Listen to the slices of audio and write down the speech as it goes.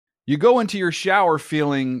You go into your shower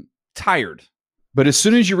feeling tired, but as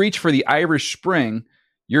soon as you reach for the Irish Spring,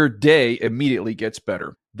 your day immediately gets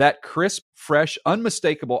better. That crisp, fresh,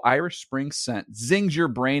 unmistakable Irish Spring scent zings your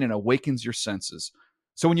brain and awakens your senses.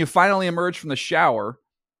 So when you finally emerge from the shower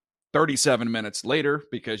 37 minutes later,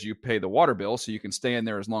 because you pay the water bill so you can stay in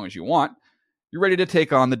there as long as you want, you're ready to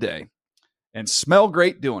take on the day and smell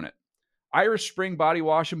great doing it. Irish Spring Body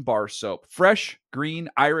Wash and Bar Soap. Fresh, green,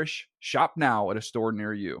 Irish. Shop now at a store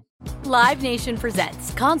near you. Live Nation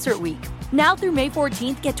presents Concert Week. Now through May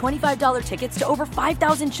 14th, get $25 tickets to over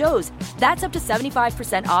 5,000 shows. That's up to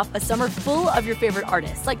 75% off a summer full of your favorite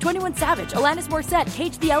artists like 21 Savage, Alanis Morissette,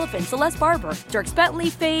 Cage the Elephant, Celeste Barber, Dierks Bentley,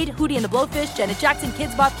 Fade, Hootie and the Blowfish, Janet Jackson,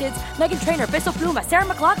 Kids Bop Kids, Meghan Trainor, Bissell Pluma, Sarah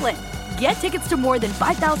McLachlan. Get tickets to more than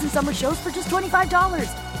 5,000 summer shows for just $25.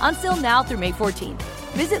 Until now through May 14th.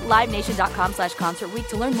 Visit LiveNation.com/Concert Week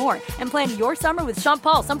to learn more and plan your summer with Sean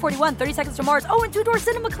Paul, Sum 41, 30 Seconds to Mars, and Two Door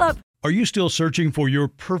Cinema Club. Are you still searching for your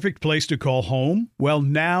perfect place to call home? Well,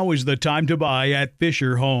 now is the time to buy at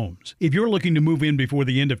Fisher Homes. If you're looking to move in before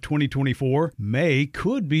the end of 2024, May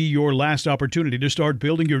could be your last opportunity to start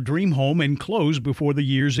building your dream home and close before the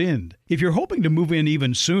year's end. If you're hoping to move in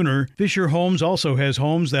even sooner, Fisher Homes also has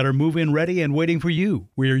homes that are move-in ready and waiting for you,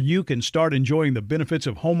 where you can start enjoying the benefits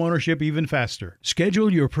of homeownership even faster.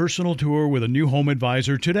 Schedule your personal tour with a new home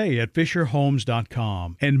advisor today at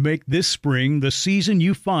FisherHomes.com and make this spring the season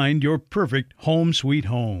you find your perfect home sweet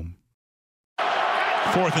home.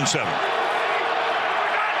 4th and 7.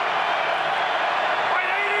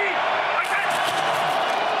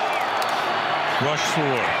 Rush 4.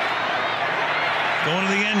 Going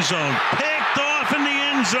to the end zone. Picked off in the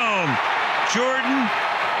end zone. Jordan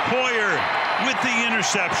Poyer with the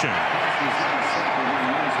interception.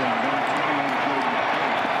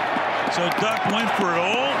 So Duck went for it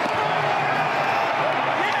all.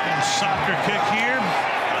 And soccer kick here.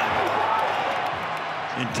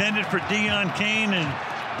 Intended for Deion Kane, and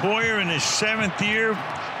Poyer in his 7th year.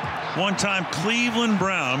 One-time Cleveland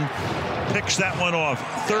Brown picks that one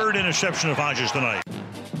off. 3rd interception of Hodges tonight.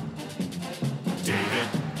 David.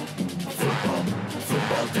 Football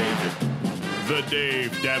David. The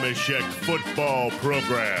Dave Dameshek Football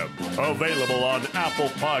Program. Available on Apple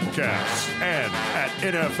Podcasts and at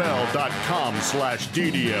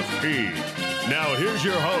NFL.com/DDFP. Now here's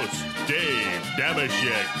your host, Dave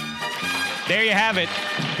Dameshek. There you have it,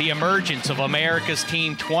 the emergence of America's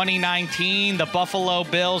team 2019. The Buffalo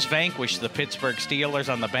Bills vanquished the Pittsburgh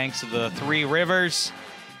Steelers on the banks of the Three Rivers.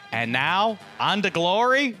 And now, on to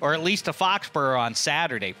glory, or at least to Foxborough on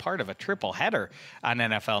Saturday, part of a triple header on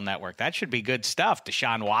NFL Network. That should be good stuff.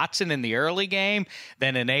 Deshaun Watson in the early game,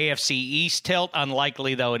 then an AFC East tilt,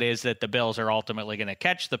 unlikely though it is that the Bills are ultimately going to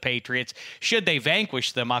catch the Patriots. Should they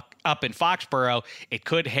vanquish them up in Foxborough, it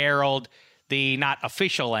could herald the not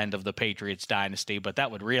official end of the Patriots dynasty, but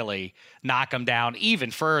that would really knock them down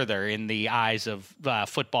even further in the eyes of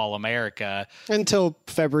football America. Until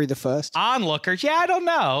February the 1st. Onlookers, yeah, I don't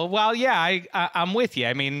know. Well, yeah, I'm with you.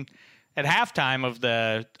 I mean, at halftime of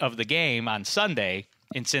the game on Sunday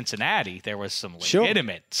in Cincinnati, there was some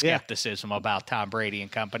legitimate skepticism about Tom Brady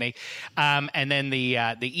and company. And then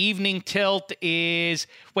the evening tilt is,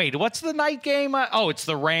 wait, what's the night game? It's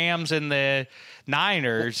the Rams and the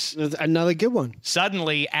Niners. Another good one.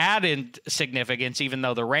 Suddenly added significance, even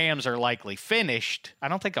though the Rams are likely finished. I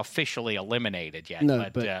don't think officially eliminated yet,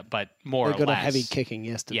 but more or less. They got a heavy kicking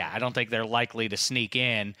yesterday. Yeah, I don't think they're likely to sneak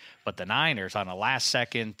in. But the Niners on a last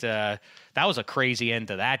second, that was a crazy end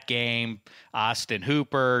to that game. Austin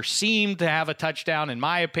Hooper seemed to have a touchdown, in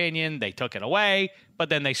my opinion. They took it away, but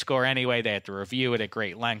then they score anyway. They had to review it at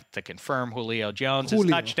great length to confirm Julio Jones'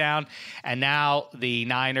 touchdown. And now the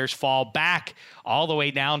Niners fall back all the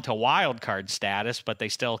way down to wild card status, but they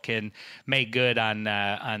still can make good on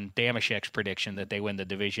Dameshek's prediction that they win the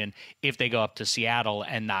division if they go up to Seattle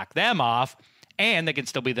and knock them off. And they can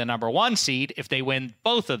still be the number 1 seed if they win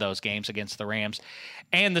both of those games against the Rams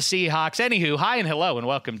and the Seahawks. Anywho, hi and hello, and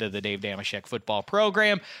welcome to the Dave Dameshek Football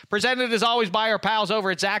Program. Presented, as always, by our pals over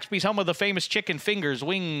at Zaxby's, home of the famous chicken fingers,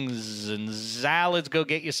 wings, and salads. Go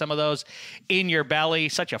get you some of those in your belly.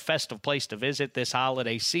 Such a festive place to visit this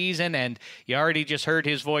holiday season. And you already just heard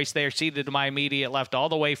his voice there, seated to my immediate left, all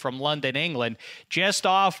the way from London, England, just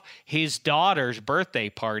off his daughter's birthday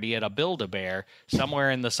party at a Build-A-Bear somewhere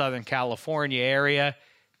in the Southern California area.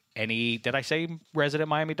 Did I say resident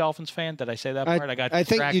Miami Dolphins fan? Did I say that part? I got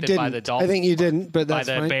distracted by the Dolphins. I think you didn't, but that's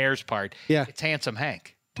by the fine. Bears part. Yeah. It's Handsome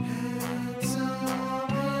Hank. I'm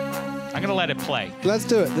going to let it play. Let's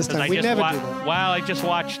do it this time. We never do that. Well, I just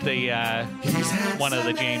watched the one of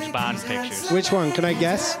the James Bond pictures. Which one? Can I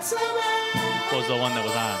guess? What was the one that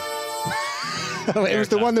was on? It was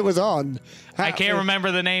the one that was on. I can't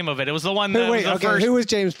remember the name of it. It was the one that first. Who was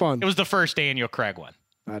James Bond? It was the first Daniel Craig one.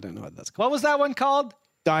 I don't know what that's called. What was that one called?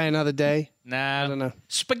 Die Another Day? Nah. I don't know.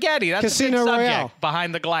 Spaghetti. That's Casino a good Royale. subject.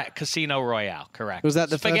 Behind the glass. Casino Royale. Correct. Was that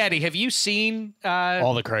the Spaghetti. Have you seen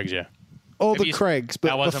all the Craigs? Yeah. All the Craigs, but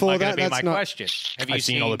that wasn't before going to be that's my not. question. Have you I've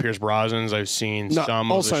seen all the Pierce Brosnans. I've seen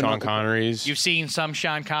some of the Sean Connerys. You've seen some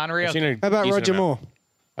Sean Connery? I've seen How about Roger Moore?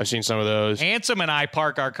 I've seen some of those. Handsome and I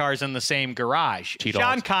park our cars in the same garage.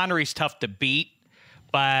 Sean Connery's tough to beat,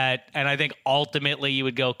 and I think ultimately you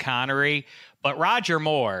would go Connery. But Roger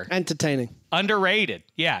Moore, entertaining, underrated.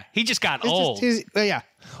 Yeah, he just got old. Yeah.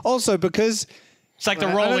 Also because it's like the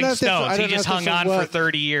Rolling Stones. He just hung on for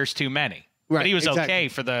 30 years too many. Right, but he was exactly. okay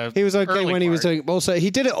for the. He was okay early when he was part. doing. Also,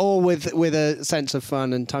 he did it all with a sense of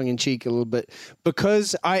fun and tongue in cheek a little bit,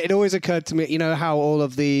 because it always occurred to me, you know how all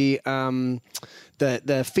of the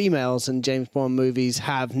females in James Bond movies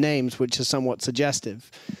have names which are somewhat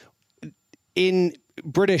suggestive. In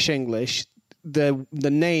British English, the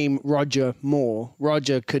name Roger Moore,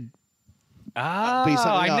 Roger could be something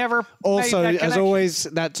I else. never. Also, made that as connection. always,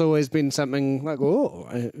 that's always been something like,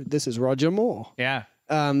 this is Roger Moore. Yeah.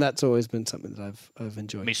 That's always been something that I've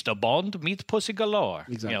enjoyed. Mr. Bond meets Pussy Galore.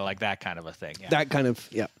 Exactly. You know, like that kind of a thing. Yeah. That kind of,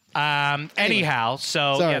 yeah. Anyhow,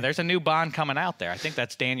 so Sorry. yeah, there's a new Bond coming out there. I think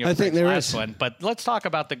that's Daniel I think Craig's there last is. one. But let's talk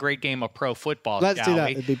about the great game of pro football. Let's do that.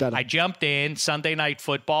 we? It'd be better. I jumped in Sunday Night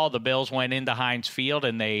Football. The Bills went into Heinz Field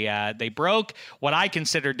and they broke what I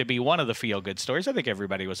considered to be one of the feel good stories. I think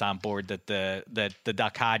everybody was on board that the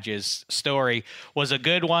Duck Hodges story was a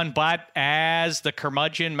good one. But as the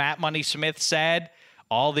curmudgeon Matt Money Smith said,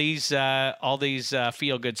 all these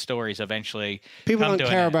feel good stories eventually People come don't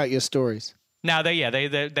to care an end. about your stories. No, they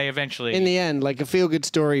eventually. In the end, like a feel-good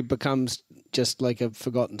story becomes just like a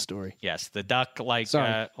forgotten story. Yes, the duck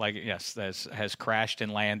has crashed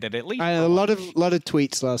and landed at least. I had a lot of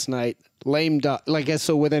tweets last night. Lame duck. Like I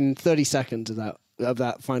saw within 30 seconds of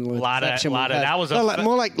that final interception. That was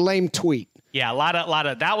more like lame tweet. Yeah, a lot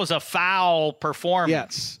of that was a foul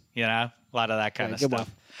performance. Yeah. You know, a lot of that kind of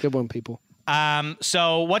stuff. Good one, people.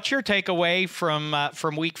 So what's your takeaway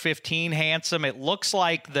from week 15, Handsome? It looks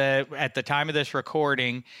like at the time of this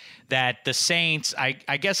recording that the Saints, I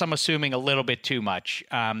guess I'm assuming a little bit too much,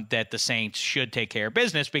 that the Saints should take care of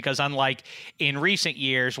business, because unlike in recent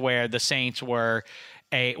years where the Saints were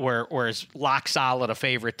as lock solid a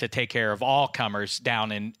favorite to take care of all comers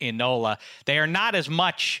down in NOLA, they are not as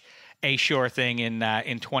much a sure thing in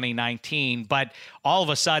 2019, but all of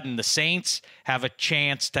a sudden the Saints have a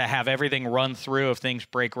chance to have everything run through if things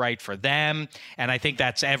break right for them, and I think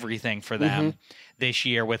that's everything for them this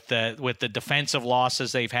year with the defensive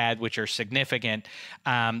losses they've had, which are significant.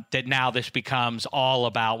 That now this becomes all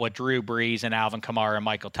about what Drew Brees and Alvin Kamara and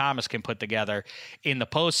Michael Thomas can put together in the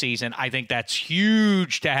postseason. I think that's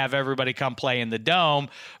huge to have everybody come play in the Dome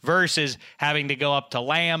versus having to go up to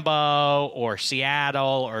Lambeau or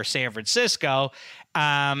Seattle or San Francisco,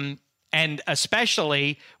 and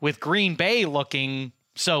especially with Green Bay looking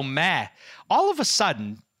so meh. All of a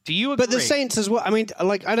sudden, do you agree? But the Saints as well. I mean,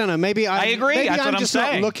 like, I don't know. Maybe I agree. Maybe That's what I'm I'm just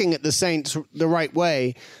saying. not looking at the Saints the right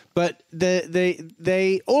way. But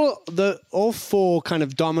all four kind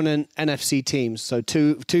of dominant NFC teams. So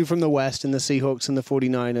two from the West, and the Seahawks and the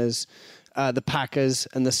 49ers, the Packers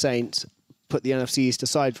and the Saints. Put the NFC East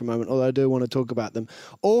aside for a moment, although I do want to talk about them.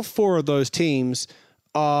 All four of those teams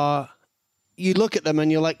are. You look at them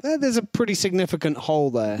and you're like, there's a pretty significant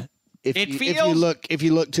hole there. If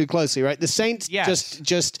you look too closely, right? The Saints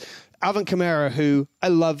just Alvin Kamara, who I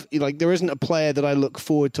love. Like, there isn't a player that I look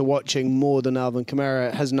forward to watching more than Alvin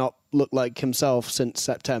Kamara. Has not looked like himself since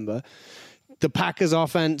September. The Packers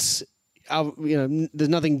offense, there's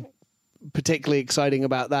nothing particularly exciting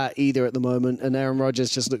about that either at the moment. And Aaron Rodgers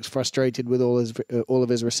just looks frustrated with all of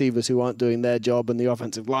his receivers who aren't doing their job, and the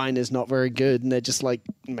offensive line is not very good, and they're just like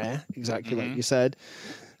meh, exactly like you said.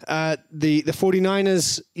 The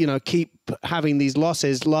 49ers, keep having these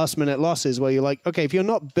last minute losses where you're like, okay, if you're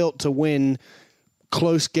not built to win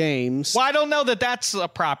close games. Well, I don't know that that's a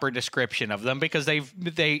proper description of them, because they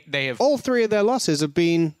have all three of their losses have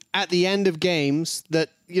been at the end of games that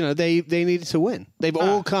they needed to win. They've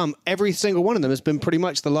all come. Every single one of them has been pretty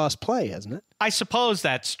much the last play, hasn't it? I suppose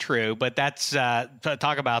that's true, but that's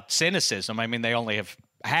talk about cynicism. I mean, they only have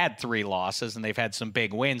had 3 losses, and they've had some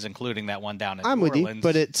big wins, including that one down in New Orleans,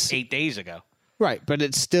 but it's 8 days ago. Right, but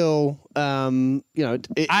it's still,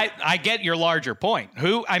 I get your larger point.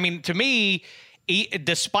 To me,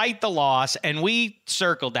 despite the loss, and we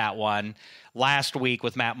circled that one last week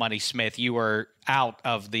with Matt Money Smith. You were out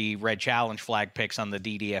of the Red Challenge flag picks on the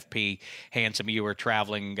DDFP. Handsome, you were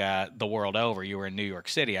traveling the world over. You were in New York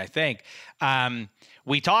City, I think.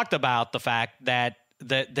 We talked about the fact that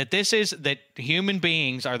that human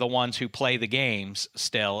beings are the ones who play the games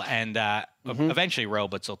still, and eventually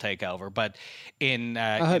robots will take over. But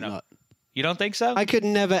I hope not. You don't think so? I could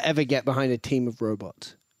never ever get behind a team of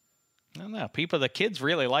robots. I don't know. The kids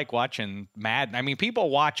really like watching Madden. I mean, people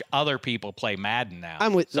watch other people play Madden now.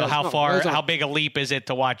 How big a leap is it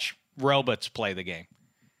to watch robots play the game?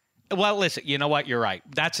 Well, listen, you know what? You're right.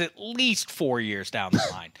 That's at least 4 years down the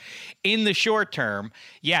line. In the short term,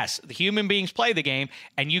 yes, the human beings play the game,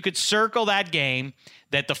 and you could circle that game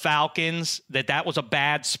that the Falcons, that was a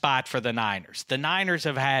bad spot for the Niners. The Niners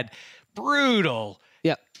have had brutal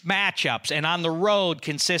matchups and on the road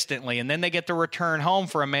consistently, and then they get to return home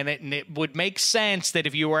for a minute, and it would make sense that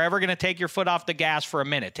if you were ever going to take your foot off the gas for a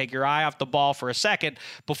minute, take your eye off the ball for a second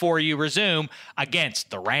before you resume against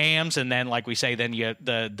the Rams, and then, like we say, then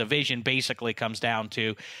the division basically comes down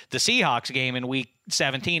to the Seahawks game in week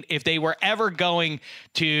 17. If they were ever going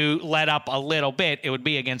to let up a little bit, it would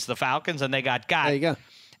be against the Falcons, and they got. There you go.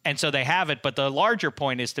 And so they have it. But the larger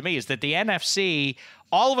point is to me is that the NFC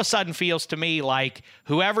all of a sudden feels to me like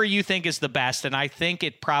whoever you think is the best, and I think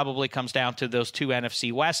it probably comes down to those two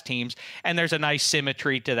NFC West teams, and there's a nice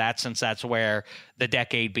symmetry to that since that's where the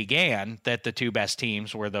decade began, that the two best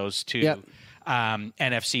teams were those two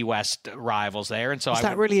NFC West rivals there. And so is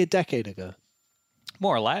that really a decade ago?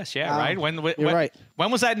 More or less, yeah, right? Right.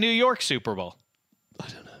 When was that New York Super Bowl? I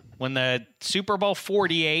don't know. When the Super Bowl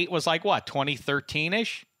 48 was like, what,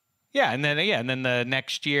 2013-ish? Yeah, and then the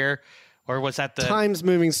next year, or was that the time's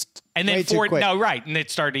moving? And then way too quick. No, right, and it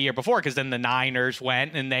started a year before because then the Niners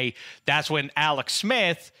went, and that's when Alex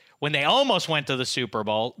Smith, when they almost went to the Super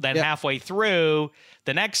Bowl, then halfway through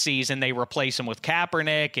the next season they replace him with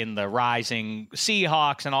Kaepernick and the rising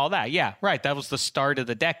Seahawks and all that. Yeah, right, that was the start of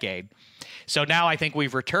the decade. So now I think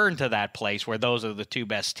we've returned to that place where those are the two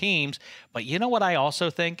best teams. But you know what I also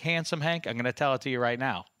think, Handsome Hank? I'm going to tell it to you right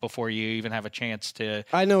now before you even have a chance to.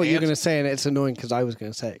 I know what you're going to say, and it's annoying because I was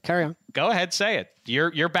going to say it. Carry on. Go ahead, say it.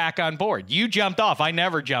 You're back on board. You jumped off. I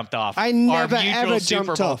never jumped off. I never ever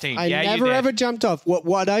jumped off. Team. I never ever jumped off.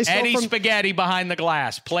 What I saw Eddie Spaghetti behind the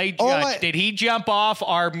glass played judge. Did he jump off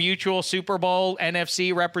our mutual Super Bowl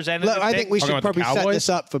NFC representative? Look, I think we should probably set this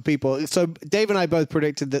up for people. So Dave and I both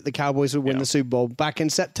predicted that the Cowboys would win the Super Bowl back in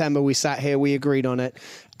September. We sat here, we agreed on it,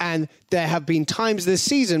 and there have been times this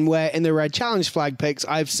season where in the Red Challenge flag picks,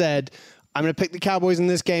 I've said, I'm going to pick the Cowboys in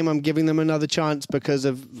this game. I'm giving them another chance because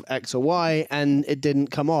of X or Y, and it didn't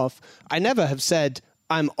come off. I never have said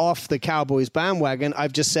I'm off the Cowboys bandwagon.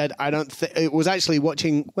 I've just said I don't think it was actually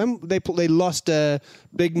watching when they lost a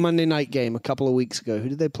big Monday night game a couple of weeks ago. Who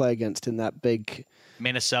did they play against in that big?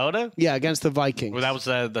 Minnesota? Yeah, against the Vikings. Well, that was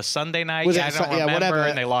the Sunday night. I don't remember. Whatever.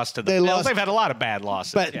 And they lost to the Bills. They've had a lot of bad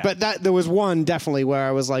losses. But there was one definitely where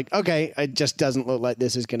I was like, okay, it just doesn't look like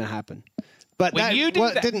this is going to happen. But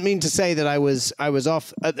didn't mean to say that I was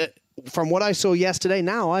off. From what I saw yesterday,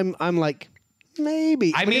 now I'm like,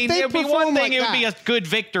 maybe. I mean, it would be one thing. It would be a good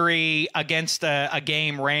victory against a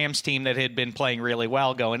game Rams team that had been playing really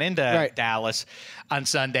well going into Dallas on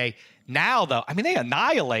Sunday. Now, though, I mean, they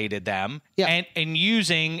annihilated them and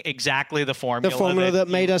using exactly the formula. that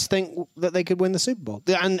made us think that they could win the Super Bowl.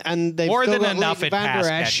 And they've more still than got enough Van Der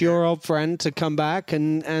Esch, your old friend, to come back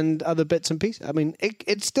and other bits and pieces. I mean,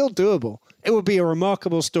 it's still doable. It would be a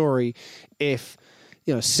remarkable story if,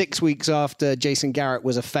 6 weeks after Jason Garrett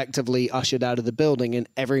was effectively ushered out of the building in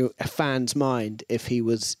every fan's mind, if he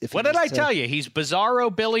was. What did I tell you? He's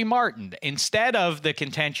bizarro Billy Martin. Instead of the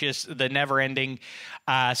contentious, the never-ending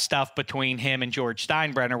stuff between him and George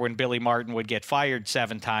Steinbrenner when Billy Martin would get fired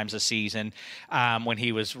 7 times a season when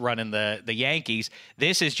he was running the Yankees.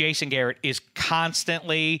 This is Jason Garrett is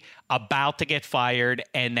constantly about to get fired,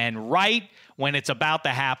 and then right when it's about to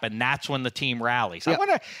happen, that's when the team rallies. I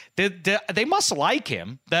wonder, they must like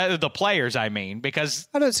him, the players, I mean, because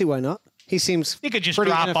I don't see why not. He seems he could just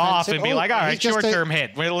drop off and be like, all right, short-term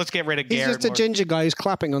hit. Well, let's get rid of Garrett. He's just a ginger guy who's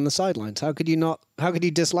clapping on the sidelines. How could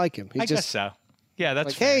you dislike him? I guess so. Yeah, that's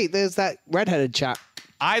like, hey, there's that redheaded chap.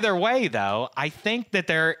 Either way, though, I think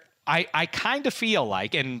that I kind of feel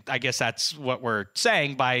like, and I guess that's what we're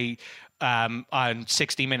saying by on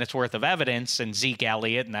 60 minutes worth of evidence and Zeke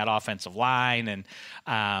Elliott and that offensive line and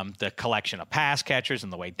the collection of pass catchers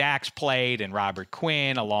and the way Dax played and Robert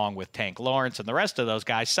Quinn along with Tank Lawrence and the rest of those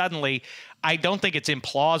guys, suddenly I don't think it's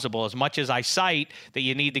implausible. As much as I cite that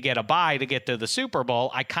you need to get a bye to get to the Super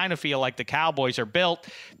Bowl, I kind of feel like the Cowboys are built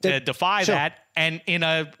to defy that. And in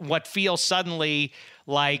what feels suddenly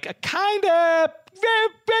like a kind of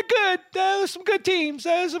very good, there's some good teams.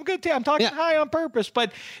 I'm talking high on purpose,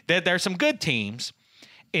 but there's some good teams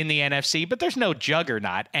in the NFC, but there's no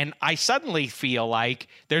juggernaut. And I suddenly feel like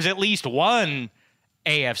there's at least one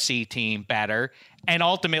AFC team better. And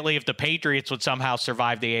ultimately, if the Patriots would somehow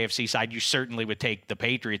survive the AFC side, you certainly would take the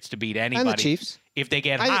Patriots to beat anybody. And the Chiefs. If they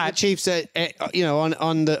get I hot. think the Chiefs,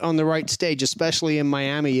 on the right stage, especially in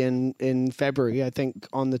Miami in February, I think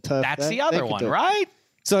on the turf. That's the other one, right?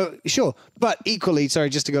 So, sure. But equally,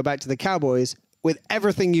 sorry, just to go back to the Cowboys, with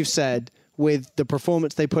everything you've said, with the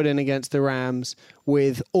performance they put in against the Rams,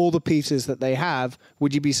 with all the pieces that they have,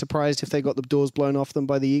 would you be surprised if they got the doors blown off them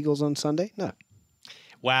by the Eagles on Sunday? No.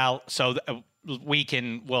 Well, so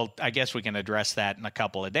I guess we can address that in a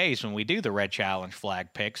couple of days when we do the Red Challenge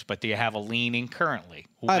flag picks, but do you have a leaning currently?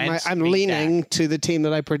 I'm leaning to the team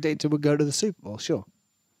that I predicted would go to the Super Bowl, sure.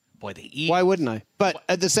 Boy, the Eagles. Why wouldn't I? But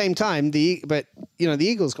at the same time, the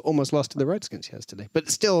Eagles almost lost to the Redskins yesterday.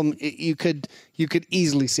 But still, you could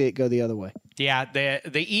easily see it go the other way. Yeah, the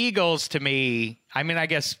Eagles, to me, I mean, I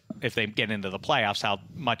guess if they get into the playoffs, how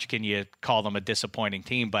much can you call them a disappointing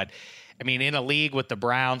team? But, I mean, in a league with the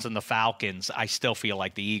Browns and the Falcons, I still feel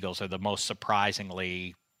like the Eagles are the most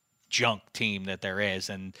surprisingly junk team that there is,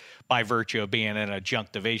 and by virtue of being in a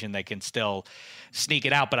junk division, they can still sneak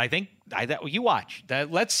it out. But I think you watch.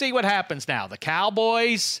 Let's see what happens now. The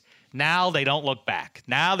Cowboys, now they don't look back.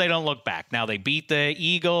 Now they beat the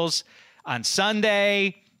Eagles on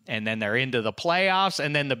Sunday, and then they're into the playoffs.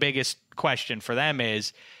 And then the biggest question for them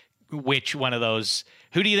is, which one of those?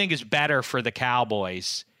 Who do you think is better for the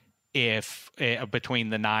Cowboys if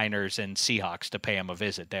between the Niners and Seahawks to pay them a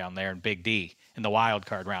visit down there in Big D in the wild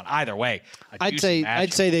card round? Either way, I'd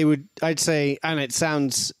say they would. And it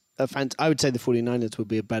sounds offensive. I would say the 49ers would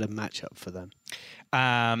be a better matchup for them.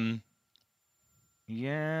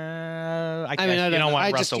 Yeah, I mean, you don't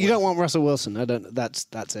want Russell. You don't want Russell Wilson. I don't. That's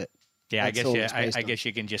it. Yeah, I guess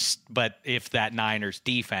you can just. But if that Niners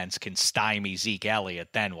defense can stymie Zeke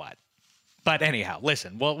Elliott, then what? But anyhow,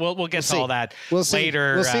 listen, we'll get to all that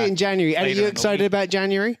later. We'll see in January. Are you excited about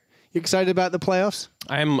January? You excited about the playoffs?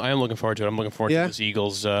 I am looking forward to it. I'm looking forward to this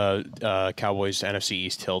Eagles Cowboys NFC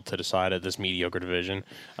East tilt to decide at this mediocre division.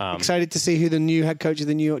 Excited to see who the new head coach of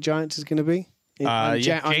the New York Giants is going to be.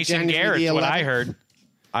 Jason Garrett's what I heard.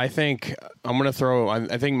 I think I'm going to throw.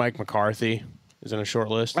 I think Mike McCarthy is in a short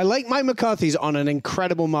list. I like Mike McCarthy's on an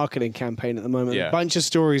incredible marketing campaign at the moment. Yeah. A bunch of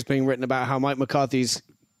stories being written about how Mike McCarthy's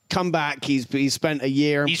come back. He's spent a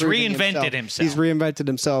year. He's reinvented himself. He's reinvented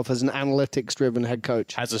himself as an analytics-driven head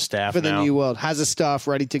coach. Has a staff for the new world. Has a staff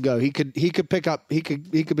ready to go. He could pick up. He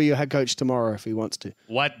could be your head coach tomorrow if he wants to.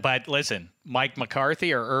 What? But listen, Mike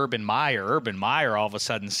McCarthy or Urban Meyer? Urban Meyer all of a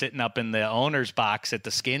sudden sitting up in the owner's box at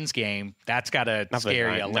the Skins game. That's got to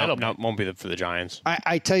scare you a little bit. No, won't be for the Giants.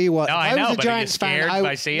 I tell you what. No, if I know. was a but Giants are you scared fan,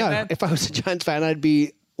 by seeing that? If I was a Giants fan, I'd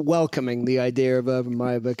be welcoming the idea of Urban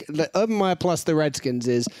Meyer. But Urban Meyer plus the Redskins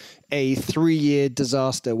is a 3-year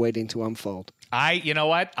disaster waiting to unfold. You know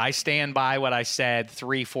what? I stand by what I said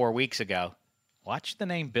 3-4 weeks ago. Watch the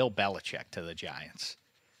name Bill Belichick to the Giants.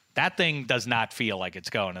 That thing does not feel like it's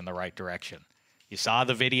going in the right direction. You saw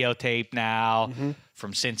the videotape now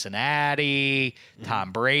from Cincinnati,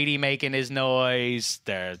 Tom Brady making his noise,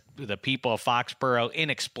 the people of Foxborough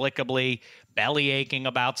inexplicably belly aching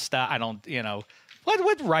about stuff. I don't,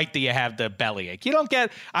 what right do you have to bellyache? You don't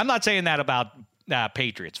get. I'm not saying that about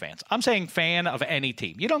Patriots fans. I'm saying fan of any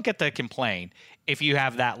team. You don't get to complain if you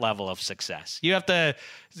have that level of success. You have to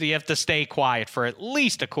stay quiet for at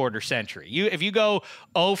least a quarter century. If you go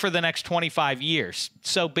for the next 25 years,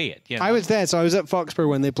 so be it. I was there, so I was at Foxborough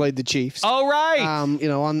when they played the Chiefs. Oh right.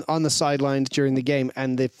 On the sidelines during the game,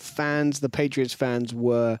 and the Patriots fans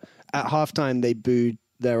were at halftime. They booed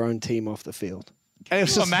their own team off the field. And it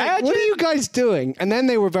was just like, what are you guys doing? And then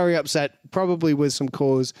they were very upset, probably with some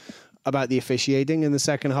cause about the officiating in the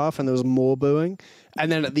second half, and there was more booing. And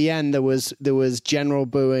then at the end, there was general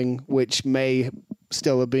booing, which may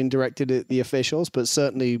still have been directed at the officials, but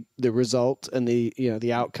certainly the result and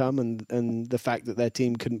the outcome and the fact that their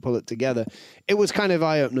team couldn't pull it together, it was kind of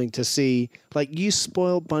eye-opening to see, like, you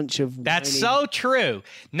spoiled bunch of. That's so true.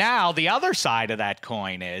 Now the other side of that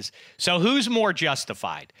coin is, so who's more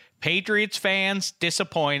justified? Patriots fans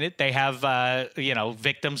disappointed. They have,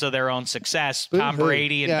 victims of their own success, Tom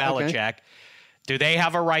Brady and Belichick. Okay. Do they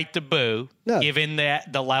have a right to boo, given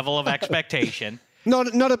the level of expectation?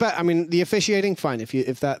 Not about. I mean, the officiating, fine,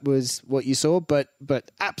 if that was what you saw, but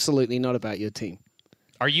absolutely not about your team.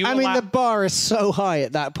 Are you? I mean, the bar is so high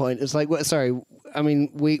at that point. It's like, sorry, I mean,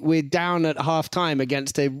 we're down at halftime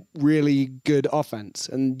against a really good offense,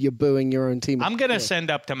 and you're booing your own team. I'm going to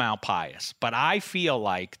send up to Mount Pius, but I feel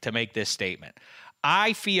like, to make this statement,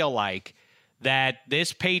 I feel like that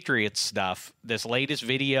this Patriots stuff, this latest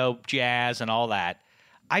video jazz and all that,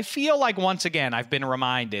 I feel like once again I've been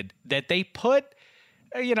reminded that they put,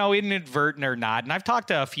 inadvertent or not, and I've talked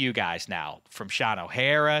to a few guys now, from Sean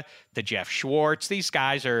O'Hara to Jeff Schwartz. These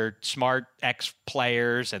guys are smart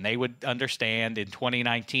ex-players, and they would understand in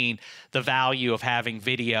 2019 the value of having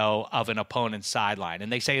video of an opponent's sideline.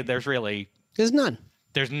 And they say there's none.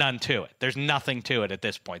 There's none to it. There's nothing to it at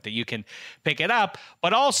this point that you can pick it up.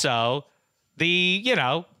 But also,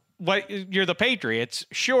 you're the Patriots,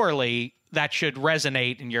 surely that should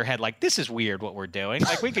resonate in your head. Like, this is weird what we're doing.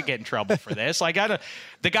 Like, we could get in trouble for this. Like,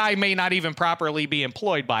 the guy may not even properly be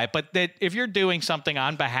employed by it, but that if you're doing something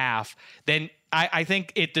on behalf, then I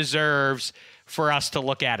think it deserves for us to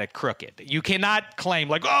look at it crooked. You cannot claim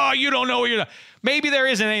like, oh, you don't know what you're doing. Maybe there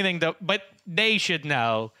isn't anything but they should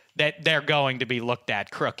know that they're going to be looked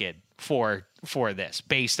at crooked for this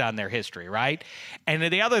based on their history, right? And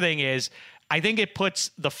the other thing is, I think it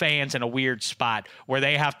puts the fans in a weird spot where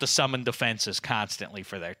they have to summon defenses constantly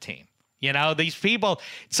for their team. These people,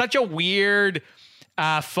 it's such a weird,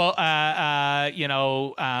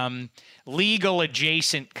 legal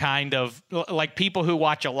adjacent kind of, like people who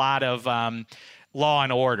watch a lot of Law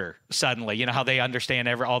and Order suddenly, how they understand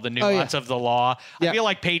all the nuance of the law. I feel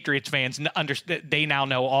like Patriots fans they now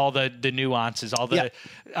know all the nuances, all the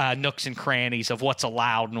nooks and crannies of what's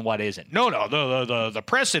allowed and what isn't. No, the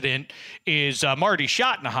precedent is Marty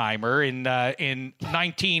Schottenheimer in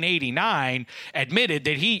 1989 admitted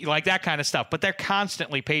that he, like that kind of stuff. But they're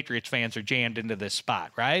constantly, Patriots fans are jammed into this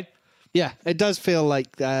spot, right? Yeah, it does feel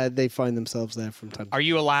like they find themselves there from time to time. Are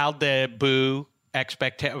you allowed to boo? I've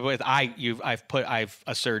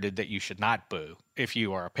asserted that you should not boo if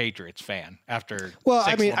you are a Patriots fan after. Well,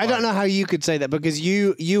 I mean, I don't know how you could say that, because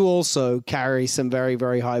you also carry some very,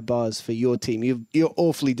 very high bars for your team. You're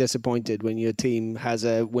awfully disappointed when your team has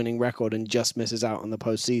a winning record and just misses out on the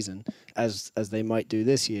postseason, as they might do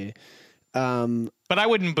this year. But I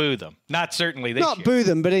wouldn't boo them. Not certainly this year. Not boo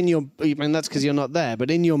them, but that's because you're not there. But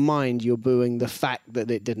in your mind, you're booing the fact that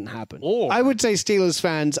it didn't happen. I would say Steelers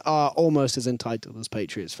fans are almost as entitled as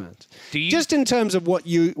Patriots fans. Just in terms of what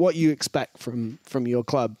you expect from your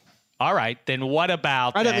club. All right, then what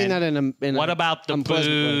about? I don't mean that in what about the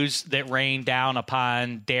boos way that rained down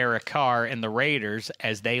upon Derek Carr and the Raiders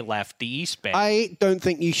as they left the East Bay? I don't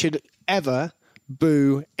think you should ever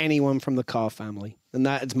boo anyone from the Carr family. And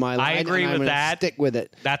that is my line. I agree with that. Stick with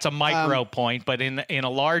it. That's a micro point, but in a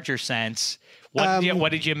larger sense, what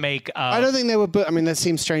did you make of? I don't think they were. That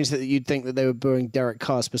seems strange that you'd think that they were booing Derek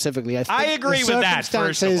Carr specifically. I agree with that.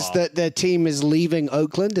 First of all, that their team is leaving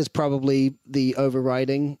Oakland is probably the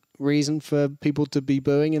overriding reason for people to be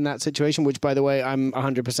booing in that situation. Which, by the way, I'm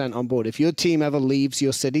 100% on board. If your team ever leaves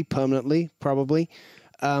your city permanently, probably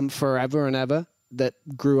forever and ever, that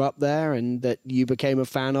grew up there and that you became a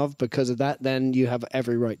fan of because of that, then you have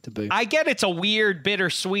every right to boo. I get it's a weird,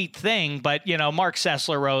 bittersweet thing, but, Mark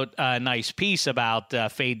Sessler wrote a nice piece about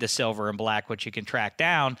Fade to Silver and Black, which you can track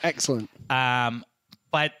down. Excellent.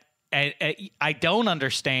 But I don't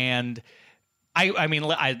understand. I mean,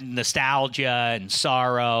 nostalgia and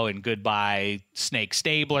sorrow and goodbye Snake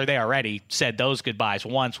Stabler. They already said those goodbyes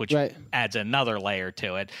once, which adds another layer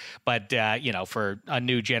to it. But, for a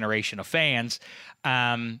new generation of fans,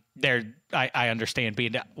 I understand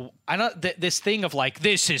being, this thing of like,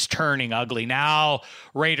 this is turning ugly. Now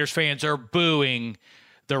Raiders fans are booing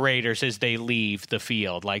the Raiders as they leave the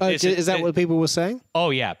field. Like, is that what people were saying?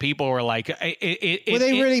 Oh yeah, people were like, were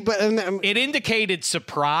they really? But it indicated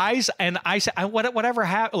surprise, and I said, whatever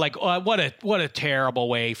happened? Like, what a terrible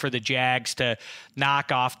way for the Jags to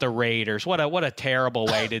knock off the Raiders. What a terrible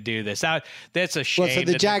way to do this. That's a shame. Well, so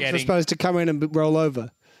the Jags were supposed to come in and roll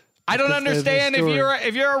over. I don't understand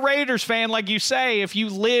if you're a Raiders fan, like you say, if you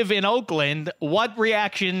live in Oakland, what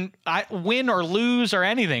reaction, win or lose or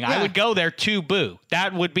anything, I would go there to boo.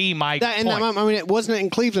 That would be my point. It wasn't in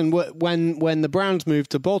Cleveland when the Browns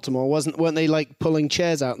moved to Baltimore. Weren't they like pulling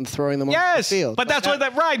chairs out and throwing them on the field? But that's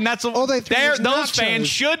right. And that's those fans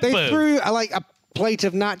should boo. They threw like a plate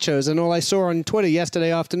of nachos, and all I saw on Twitter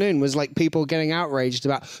yesterday afternoon was like people getting outraged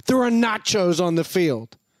about there are nachos on the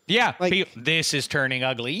field. Yeah, this is turning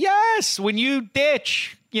ugly. Yes, when you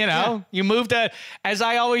ditch, you move to, as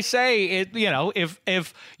I always say,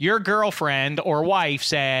 if your girlfriend or wife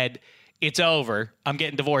said, it's over, I'm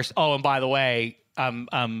getting divorced. Oh, and by the way,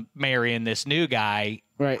 I'm marrying this new guy.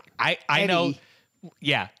 Right. I know.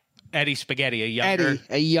 Yeah. Eddie Spaghetti,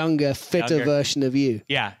 a younger, fitter version of you.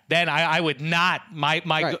 Yeah. Then I would not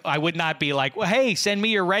I would not be like, well, hey, send me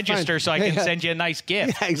your register so I can send you a nice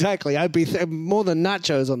gift. Yeah, exactly. I'd be more than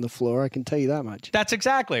nachos on the floor. I can tell you that much. That's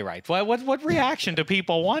exactly right. What reaction do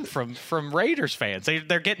people want from Raiders fans?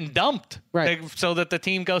 They're getting dumped, right? So that the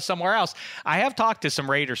team goes somewhere else. I have talked to some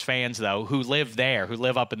Raiders fans though who live there, who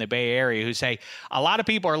live up in the Bay Area, who say a lot of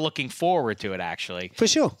people are looking forward to it actually, for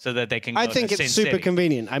sure, so that they can. I think it's super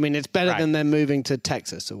convenient. I mean, it's better than them moving to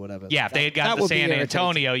Texas or whatever. Yeah, if they had got to San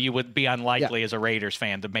Antonio, you would be unlikely as a Raiders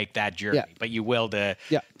fan to make that journey, but you will to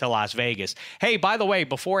Las Vegas. Hey, by the way,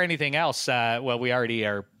 before anything else, we already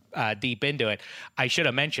are deep into it. I should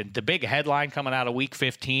have mentioned the big headline coming out of Week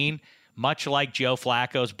 15. Much like Joe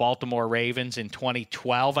Flacco's Baltimore Ravens in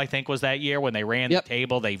 2012, I think was that year when they ran the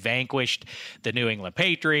table. They vanquished the New England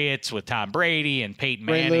Patriots with Tom Brady and Peyton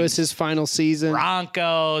Manning. Ray Lewis's final season.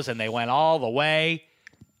 Broncos, and they went all the way.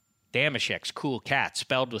 Damashek's Cool Cats,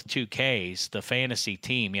 spelled with 2 Ks, the fantasy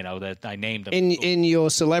team, that I named them. In your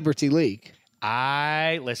celebrity league.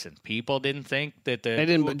 Listen, people didn't think that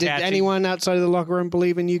did anyone outside of the locker room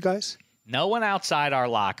believe in you guys? No one outside our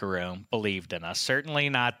locker room believed in us. Certainly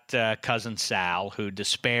not Cousin Sal, who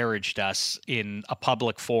disparaged us in a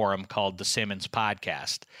public forum called the Simmons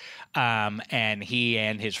Podcast. And he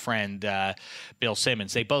and his friend Bill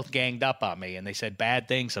Simmons, they both ganged up on me, and they said bad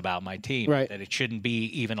things about my team, that it shouldn't be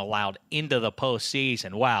even allowed into the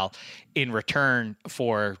postseason. Well, in return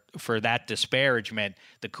for that disparagement,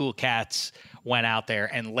 the Cool Cats went out there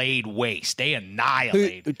and laid waste. They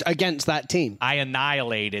annihilated. Against that team?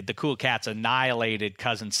 The Cool Cats annihilated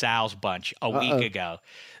Cousin Sal's bunch a week ago.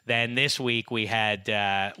 Then this week we had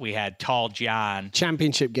Tall John.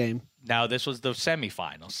 Championship game. No, this was the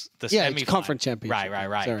semifinals. It's conference championship.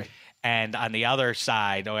 Right. Sorry. And on the other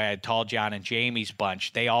side, we had Tall John and Jamie's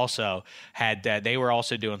bunch. They also had they were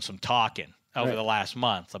also doing some talking over the last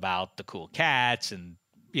month about the Cool Cats and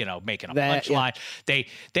making a punchline.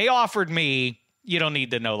 They offered me. You don't need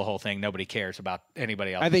to know the whole thing. Nobody cares about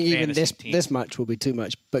anybody else. I think even this much will be too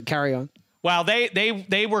much. But carry on. Well,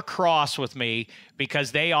 they were cross with me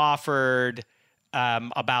because they offered.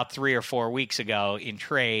 About 3 or 4 weeks ago in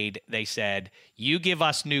trade, they said, you give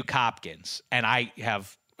us Nuke Hopkins, and I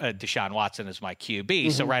have Deshaun Watson as my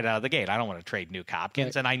QB, so right out of the gate, I don't want to trade Nuke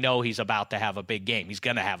Hopkins, and I know he's about to have a big game. He's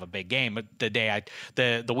going to have a big game. But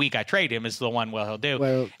the week I trade him is the one he'll do.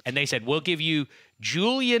 Well, and they said, we'll give you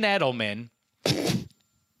Julian Edelman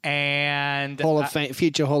and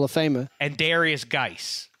future Hall of Famer and Darius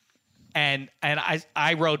Geis. And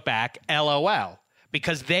I wrote back, LOL.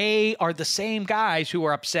 Because they are the same guys who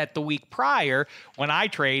were upset the week prior when I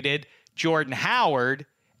traded Jordan Howard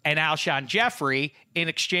and Alshon Jeffrey in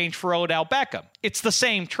exchange for Odell Beckham. It's the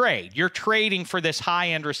same trade. You're trading for this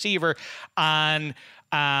high-end receiver on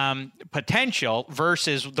potential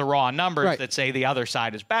versus the raw numbers that say the other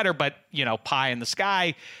side is better, but, pie in the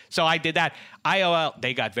sky. So I did that. IOL,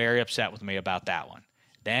 they got very upset with me about that one.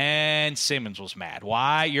 Then Simmons was mad.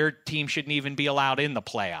 Why? Your team shouldn't even be allowed in the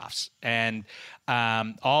playoffs. And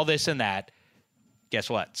all this and that. Guess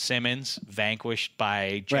what? Simmons vanquished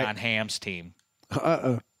by John Hamm's team.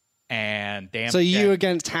 And so you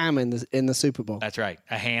against Ham in the Super Bowl. That's right.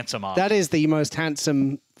 A handsome offer. That is the most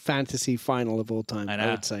handsome fantasy final of all time,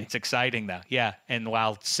 I would say. It's exciting, though. Yeah. And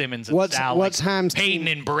while Simmons and Sal, Ham's Peyton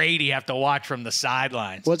and Brady have to watch from the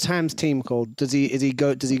sidelines. What's Ham's team called? Does he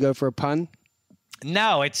go for a pun?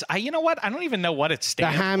 No, it's you know what? I don't even know what it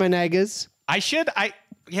stands. The Ham and Eggers.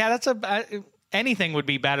 Anything would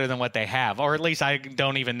be better than what they have, or at least I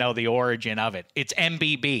don't even know the origin of it. It's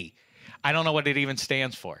MBB. I don't know what it even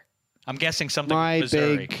stands for. I'm guessing something with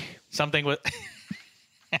Missouri. Something with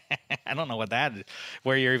I don't know what that is,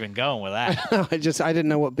 where you're even going with that. I didn't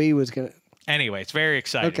know what B was going to. Anyway, it's very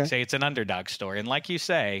exciting. Okay. Say it's an underdog story. And like you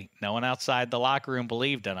say, no one outside the locker room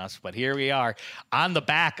believed in us, but here we are on the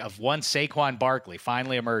back of one Saquon Barkley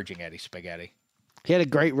finally emerging, Eddie Spaghetti. He had a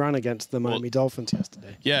great run against the Miami Dolphins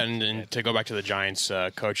yesterday. Yeah, and to go back to the Giants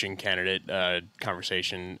coaching candidate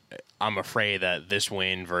conversation, I'm afraid that this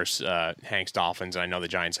win versus Hank's Dolphins, and I know the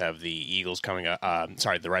Giants have the Eagles coming up,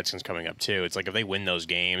 the Redskins coming up too. It's like if they win those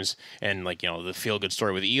games and the feel-good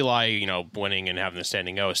story with Eli, winning and having the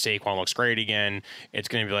standing O, Saquon looks great again, it's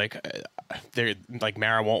going to be like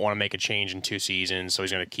Mara won't want to make a change in 2 seasons, so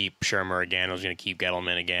he's going to keep Shermer again, he's going to keep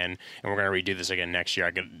Gettleman again, and we're going to redo this again next year.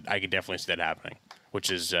 I could definitely see that happening. Which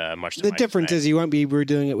is much to the difference is you won't be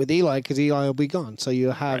redoing it with Eli because Eli will be gone. So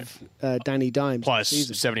you have Danny Dimes plus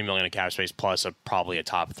 $70 million in cap space plus probably a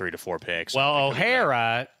top 3 to 4 picks. Well,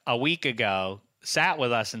 O'Hara a week ago sat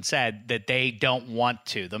with us and said that they don't want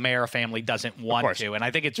to. The Mara family doesn't want to, and I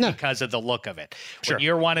think it's because of the look of it. Sure. When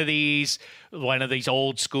you're one of these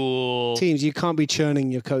old school teams, you can't be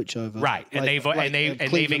churning your coach over, right? And they've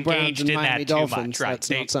Cleveland Browns engaged and in Miami that too Dolphins. much,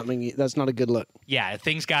 right? That's not a good look. Yeah,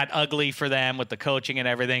 things got ugly for them with the coaching and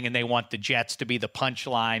everything, and they want the Jets to be the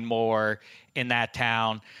punchline more in that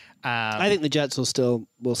town. I think the Jets will still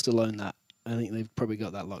own that. I think they've probably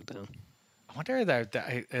got that locked down. I wonder that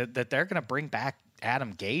they're going to bring back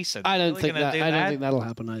Adam Gase. I don't think that'll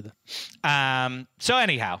happen either. So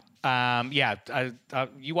anyhow,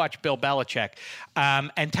 you watch Bill Belichick,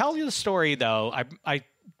 and tell you the story though. I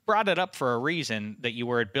brought it up for a reason that you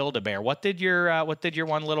were at Build-A-Bear. What did your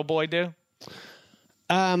one little boy do?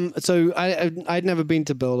 So I'd never been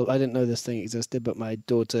to Build. I didn't know this thing existed, but my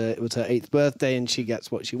daughter, it was her 8th birthday, and she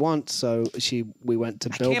gets what she wants. So we went to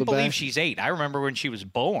Build-A-Bear. I can't believe she's 8. I remember when she was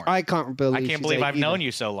born. I can't believe I've known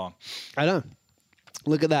you so long. I know.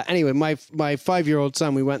 Look at that. Anyway, my 5-year-old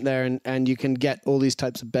son, we went there, and you can get all these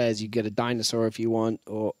types of bears. You get a dinosaur if you want,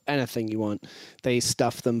 or anything you want. They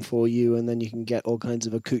stuff them for you, and then you can get all kinds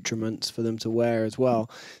of accoutrements for them to wear as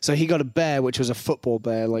well. So he got a bear, which was a football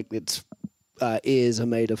bear, like its ears are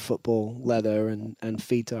made of football leather and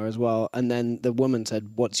feet are as well. And then the woman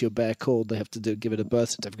said, "What's your bear called?" They have to give it a birth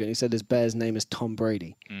certificate. And he said his bear's name is Tom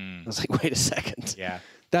Brady. I was like, wait a second. Yeah,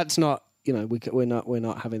 that's not. We're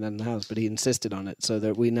not having that in the house. But he insisted on it, so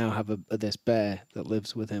that we now have this bear that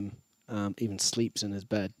lives with him. Even sleeps in his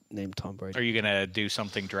bed, named Tom Brady. Are you gonna do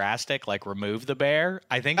something drastic, like remove the bear?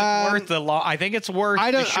 I think it's worth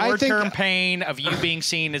the short-term pain of you being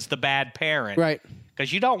seen as the bad parent, right?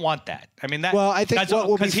 Because you don't want that. I mean, that. Well, I think what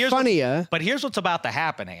will be funnier. But here's what's about to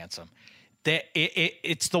happen, Handsome. That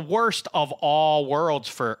it's the worst of all worlds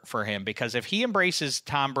for him, because if he embraces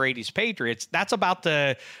Tom Brady's Patriots, that's about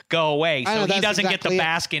to go away. So he doesn't get to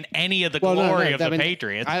bask in any of the glory of the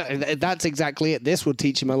Patriots. That's exactly it. This will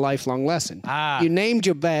teach him a lifelong lesson. You named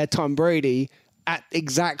your bear Tom Brady at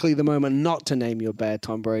exactly the moment not to name your bear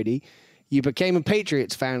Tom Brady. You became a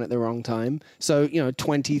Patriots fan at the wrong time. So,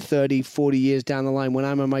 20, 30, 40 years down the line, when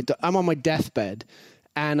I'm on my deathbed,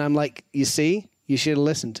 and I'm like, you see, you should have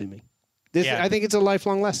listened to me. I think it's a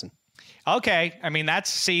lifelong lesson. Okay. I mean,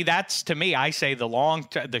 that's to me, I say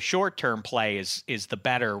the short-term play is the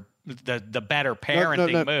better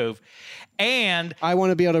parenting move. And I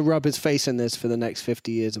want to be able to rub his face in this for the next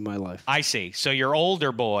 50 years of my life. I see. So your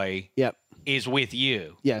older boy is with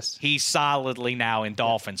you. Yes. He's solidly now in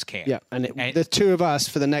Dolphins camp. Yeah. And the two of us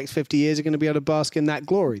for the next 50 years are going to be able to bask in that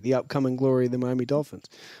glory, the upcoming glory of the Miami Dolphins.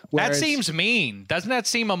 That seems mean. Doesn't that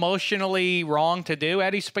seem emotionally wrong to do,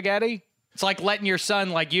 Eddie Spaghetti? It's like letting your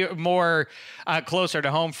son, like you, more closer to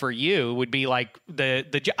home for you would be like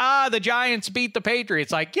the Giants beat the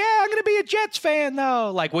Patriots. Like, yeah, I'm going to be a Jets fan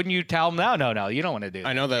though. Like, wouldn't you tell them, no, you don't want to do that?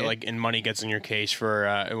 I know that like in money gets in your case for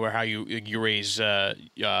how you raise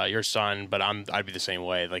your son, but I'd be the same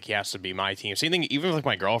way. Like, he has to be my team. Same thing, even with like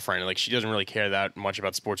my girlfriend. Like, she doesn't really care that much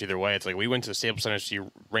about sports either way. It's like we went to the Staples Center to see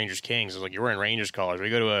Rangers Kings. It's like you're wearing Rangers colors. We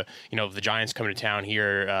go to the Giants coming to town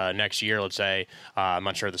here next year. Let's say I'm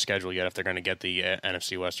not sure of the schedule yet if they're going to get the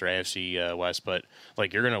NFC West or AFC West, but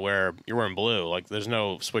like you're wearing blue. Like, there's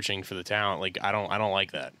no switching for the talent. Like, I don't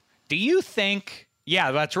like that. Do you think?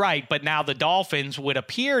 Yeah, that's right. But now the Dolphins would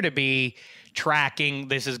appear to be tracking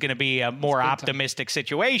this is going to be a more optimistic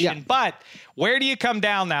situation. Yeah. But where do you come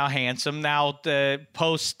down now, Handsome? Now,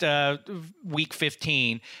 post week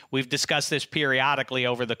 15, we've discussed this periodically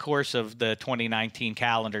over the course of the 2019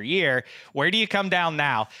 calendar year. Where do you come down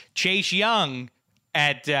now? Chase Young,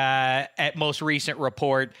 at most recent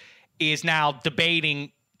report, is now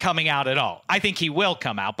debating coming out at all. I think he will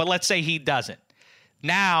come out, but let's say he doesn't.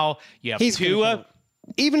 Now you have Tua.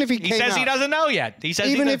 Even if he says he doesn't know yet. He says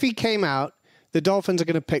even if he came out, the Dolphins are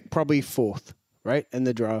going to pick probably 4th, right, in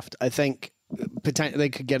the draft. I think potentially they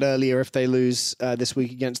could get earlier if they lose this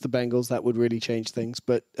week against the Bengals. That would really change things.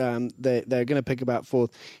 But they're going to pick about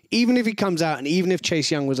 4th. Even if he comes out, and even if Chase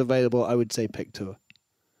Young was available, I would say pick Tua.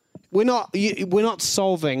 We're not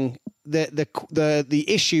solving the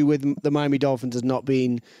issue with the Miami Dolphins has not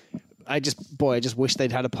been. I just wish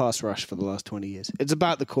they'd had a pass rush for the last 20 years. It's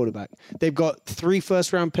about the quarterback. They've got 3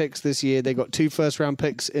 first-round picks this year. They got 2 first-round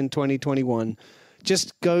picks in 2021.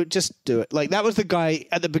 Just do it. Like, that was the guy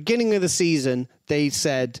at the beginning of the season. They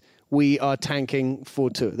said we are tanking for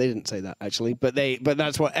Tua. They didn't say that actually, but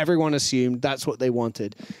that's what everyone assumed. That's what they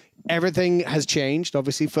wanted. Everything has changed.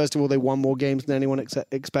 Obviously, first of all, they won more games than anyone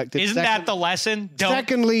expected. Isn't that the lesson?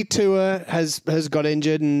 Secondly, Tua has got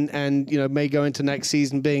injured and may go into next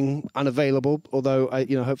season being unavailable. Although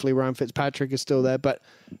hopefully Ryan Fitzpatrick is still there. But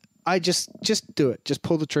I just do it. Just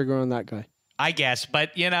pull the trigger on that guy. I guess.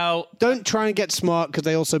 But, don't try and get smart because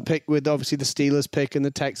they also pick with obviously the Steelers pick and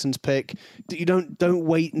the Texans pick. You don't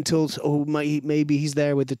wait until maybe he's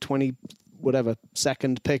there with the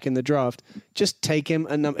 22nd pick in the draft. Just take him,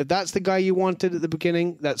 and if that's the guy you wanted at the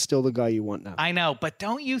beginning, that's still the guy you want now. I know, but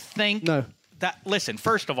don't you think? No. Listen,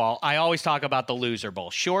 first of all, I always talk about the loser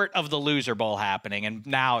bowl. Short of the loser bowl happening, and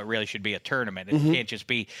now it really should be a tournament. It can't just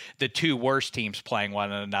be the two worst teams playing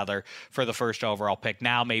one another for the first overall pick.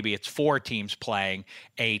 Now maybe it's 4 teams playing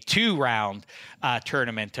a 2-round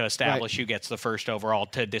tournament to establish who gets the first overall,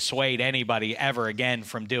 to dissuade anybody ever again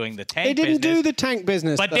from doing the tank business. They didn't do the tank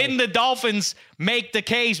business, but didn't the Dolphins make the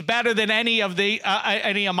case better than any of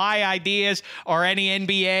my ideas or any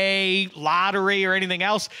NBA lottery or anything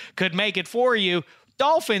else could make it for you?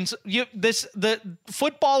 Dolphins, the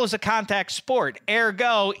football is a contact sport.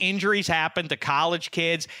 Ergo, injuries happen to college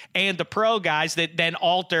kids and the pro guys that then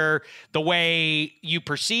alter the way you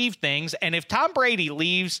perceive things. And if Tom Brady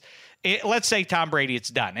leaves, let's say Tom Brady, it's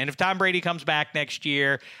done. And if Tom Brady comes back next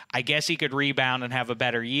year, I guess he could rebound and have a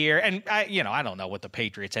better year. And I don't know what the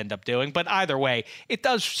Patriots end up doing, but either way, it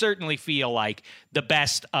does certainly feel like the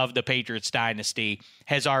best of the Patriots dynasty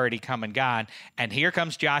has already come and gone. And here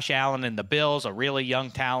comes Josh Allen and the Bills, a really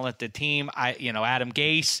young, talented team. Adam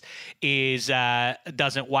Gase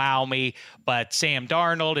doesn't wow me, but Sam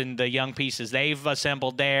Darnold and the young pieces they've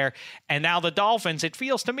assembled there. And now the Dolphins, it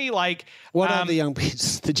feels to me like what are the young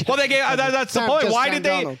pieces? That's the point. Why did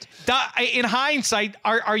they? Donald. In hindsight,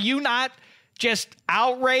 are you not just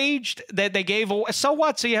outraged that they gave away? So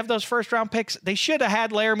what? So you have those first-round picks. They should have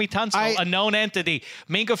had Laramie Tunsil, a known entity,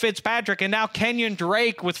 Minkah Fitzpatrick, and now Kenyon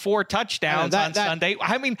Drake with 4 touchdowns on Sunday.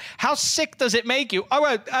 I mean, how sick does it make you? All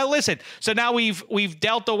right, listen. So now we've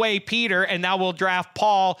dealt away Peter, and now we'll draft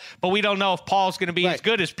Paul, but we don't know if Paul's going to be as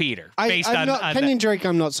good as Peter. Kenyon Drake,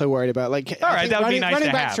 I'm not so worried about. All right, that would be nice to have.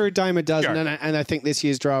 Running backs are a dime a dozen, and I think this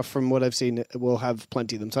year's draft, from what I've seen, will have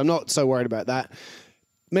plenty of them. So I'm not so worried about that.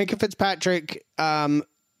 Minkah Fitzpatrick,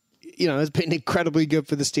 has been incredibly good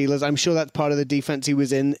for the Steelers. I'm sure that's part of the defense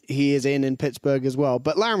he is in Pittsburgh as well.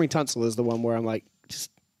 But Laramie Tunsil is the one where I'm like,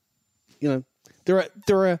 there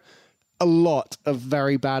are a lot of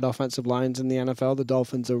very bad offensive lines in the NFL. The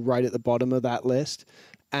Dolphins are right at the bottom of that list,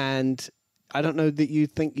 and I don't know that you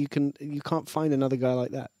think you can't find another guy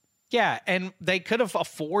like that. Yeah, and they could have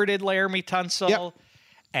afforded Laramie Tunsil. Yep.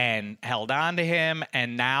 And held on to him,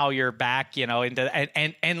 and now you're back, into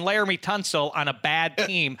and Laramie Tunsil on a bad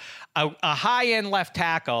team, a high-end left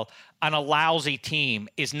tackle on a lousy team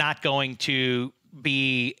is not going to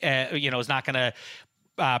be, is not going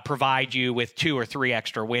to provide you with 2 or 3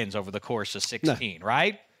 extra wins over the course of 16,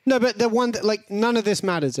 right? No, but the one that, none of this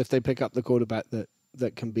matters if they pick up the quarterback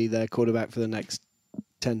that can be their quarterback for the next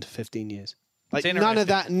 10 to 15 years. None of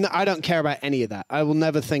that. I don't care about any of that. I will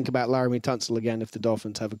never think about Laramie Tunsil again if the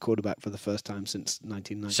Dolphins have a quarterback for the first time since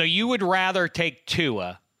 1990. So you would rather take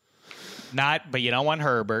Tua, but you don't want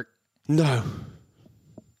Herbert. No.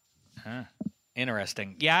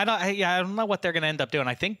 Interesting. Yeah, I don't know what they're going to end up doing.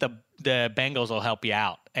 I think the Bengals will help you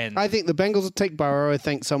out. And I think the Bengals will take Burrow. I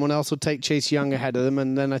think someone else will take Chase Young ahead of them,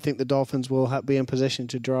 and then I think the Dolphins will be in position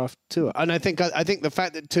to draft Tua. And I think the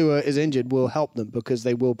fact that Tua is injured will help them because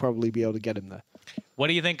they will probably be able to get him there. What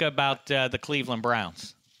do you think about the Cleveland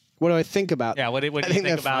Browns? What do I think about? Yeah, what do you think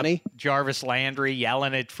about funny. Jarvis Landry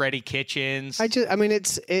yelling at Freddie Kitchens?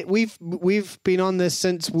 We've been on this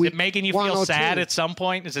since we. Is it making you feel sad at some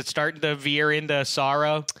point? Is it starting to veer into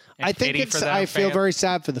sorrow? I think I feel very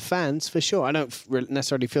sad for the fans, for sure. I don't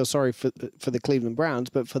necessarily feel sorry for the Cleveland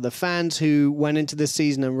Browns, but for the fans who went into this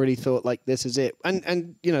season and really thought like this is it,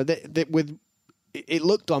 and it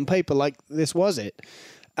looked on paper like this was it,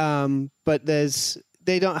 but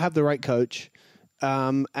they don't have the right coach.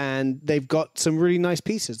 And they've got some really nice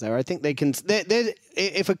pieces there. I think they can.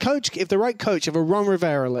 If the right coach, if a Ron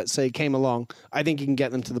Rivera, let's say, came along, I think he can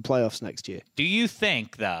get them to the playoffs next year. Do you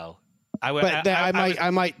think, though?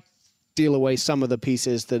 I might deal away some of the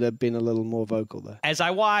pieces that have been a little more vocal there. As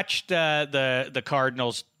I watched the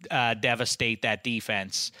Cardinals devastate that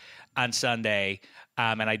defense on Sunday,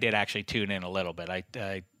 and I did actually tune in a little bit.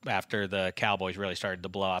 I after the Cowboys really started to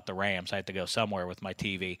blow out the Rams, I had to go somewhere with my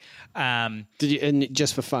TV. Did you? And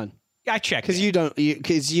just for fun? I checked because you don't.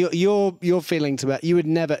 Because your feelings about you would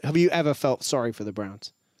never. Have you ever felt sorry for the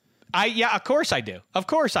Browns? Of course I do. Of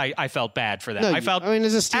course I felt bad for them. No, I felt. I mean,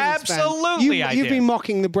 as a Steelers absolutely, fan, you've been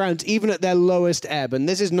mocking the Browns even at their lowest ebb, and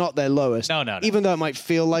this is not their lowest. No. Even though it might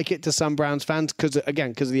feel like it to some Browns fans, because of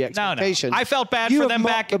the expectations. No. I felt bad for them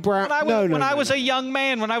back when I was a young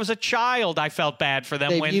man, when I was a child. I felt bad for them.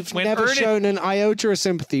 Dave, you've never shown an iota of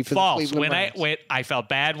sympathy for the Cleveland Browns. I felt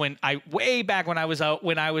bad way back when I was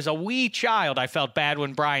a wee child. I felt bad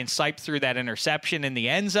when Brian Sipe threw that interception in the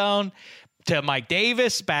end zone to Mike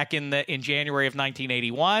Davis back in January of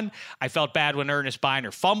 1981. I felt bad when Ernest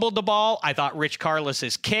Biner fumbled the ball. I thought Rich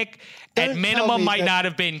Karlis's kick at minimum might not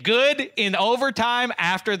have been good in overtime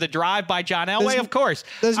after the drive by John Elway. Of course,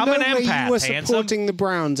 I'm an empath. You were supporting the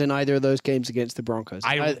Browns in either of those games against the Broncos.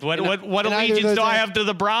 What allegiance do I have to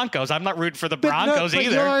the Broncos? I'm not rooting for the Broncos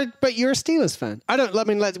either. But you're a Steelers fan.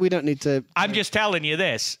 We don't need to. I'm just telling you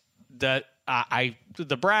this.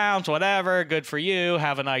 The Browns, whatever, good for you.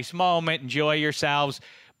 Have a nice moment. Enjoy yourselves.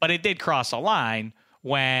 But it did cross a line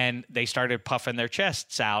when they started puffing their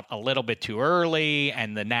chests out a little bit too early,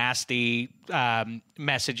 and the nasty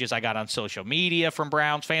messages I got on social media from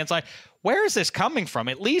Browns fans. Like, where is this coming from?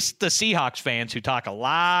 At least the Seahawks fans who talk a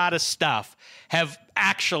lot of stuff have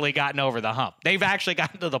actually gotten over the hump. They've actually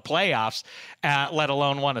gotten to the playoffs, let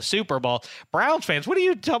alone won a Super Bowl. Browns fans, why are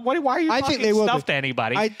you talking stuff to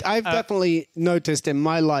anybody? I've definitely noticed in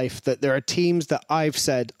my life that there are teams that I've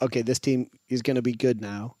said, okay, this team is going to be good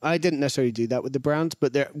now. I didn't necessarily do that with the Browns,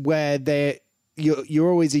 but you're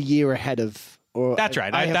always a year ahead of. That's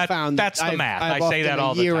right. That's the math. I say that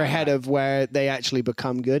all the time. A year ahead of where they actually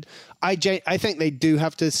become good. I think they do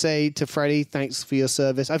have to say to Freddie, thanks for your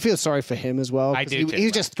service. I feel sorry for him as well. I do.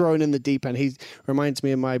 He's just thrown in the deep end. He reminds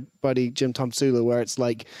me of my buddy Jim Tomsula, where it's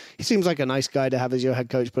like he seems like a nice guy to have as your head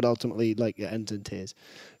coach, but ultimately like it ends in tears.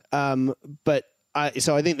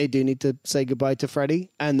 So I think they do need to say goodbye to Freddie,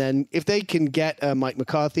 and then if they can get Mike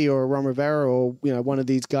McCarthy or Ron Rivera or one of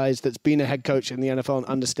these guys that's been a head coach in the NFL and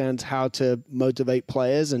understands how to motivate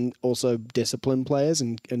players and also discipline players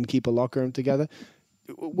and keep a locker room together,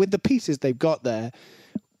 with the pieces they've got there,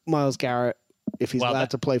 Myles Garrett, if he's allowed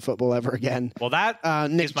to play football ever again. Well, that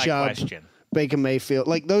Nick is my Chubb, question. Baker Mayfield,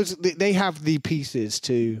 like those, they have the pieces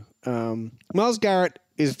to. Myles Garrett.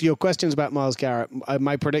 If your question's about Myles Garrett,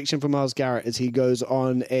 my prediction for Myles Garrett is he goes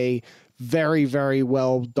on a very, very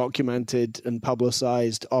well documented and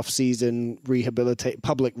publicized off-season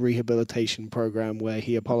public rehabilitation program where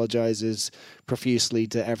he apologizes profusely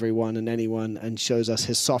to everyone and anyone and shows us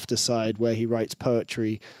his softer side where he writes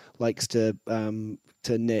poetry, likes to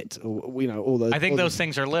knit, or all those. I think those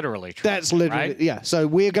things are literally true. That's literally right? Yeah. So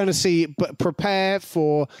we're going to see, but prepare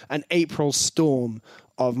for an April storm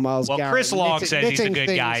of Myles Garrett. Well, Chris Long says he's a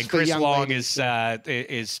good guy, and Chris Long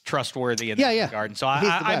is trustworthy in that regard. And so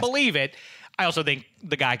I believe it. I also think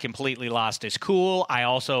the guy completely lost his cool. I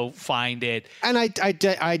also find it, and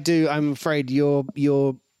I do. I'm afraid your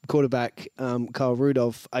quarterback, Kyle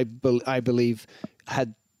Rudolph, I believe,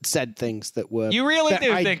 had said things that were. You really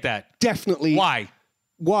do think that? Definitely.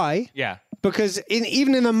 Why? Yeah. Because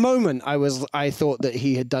even in a moment, I thought that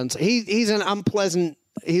he had done. He's an unpleasant.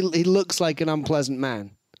 He looks like an unpleasant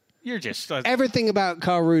man. You're just everything about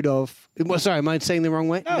Kyle Rudolph. Well, sorry, am I saying the wrong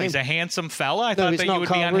way? No, he's a handsome fella. I thought that you would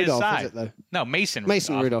be on his side. Is it, though? No, Mason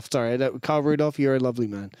Rudolph. Sorry, Kyle Rudolph. You're a lovely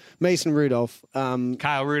man. Mason Rudolph.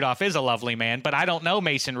 Kyle Rudolph is a lovely man, but I don't know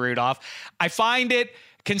Mason Rudolph. I find it.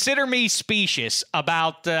 Consider me specious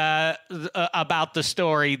about the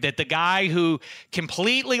story that the guy who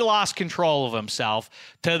completely lost control of himself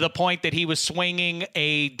to the point that he was swinging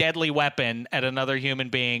a deadly weapon at another human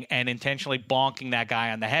being and intentionally bonking that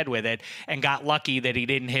guy on the head with it and got lucky that he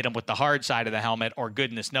didn't hit him with the hard side of the helmet, or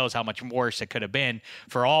goodness knows how much worse it could have been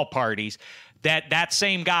for all parties. That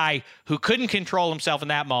same guy who couldn't control himself in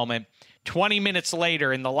that moment, 20 minutes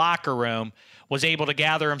later in the locker room, was able to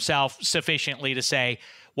gather himself sufficiently to say,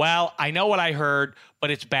 well, I know what I heard, but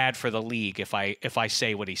it's bad for the league if I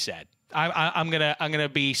say what he said. I'm gonna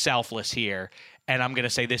be selfless here, and I'm gonna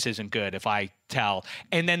say this isn't good if I tell.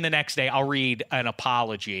 And then the next day I'll read an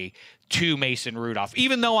apology to Mason Rudolph,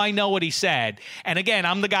 even though I know what he said. And again,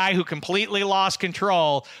 I'm the guy who completely lost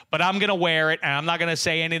control, but I'm gonna wear it, and I'm not gonna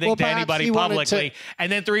say anything to anybody publicly. And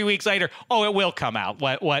then 3 weeks later, it will come out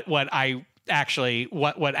what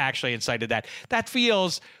actually incited that. That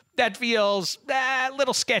feels a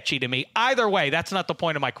little sketchy to me. Either way, that's not the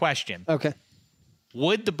point of my question. Okay.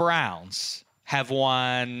 Would the Browns have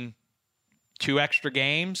won 2 extra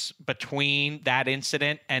games between that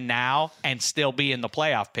incident and now and still be in the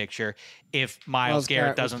playoff picture if Myles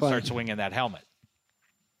Garrett doesn't start swinging that helmet?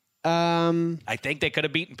 I think they could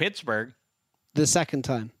have beaten Pittsburgh. The second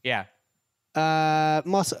time. Yeah. I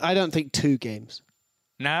don't think 2 games.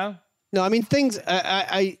 No? No, I mean things.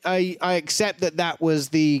 I accept that was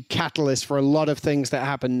the catalyst for a lot of things that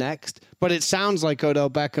happened next. But it sounds like Odell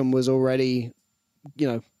Beckham was already,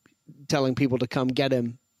 telling people to come get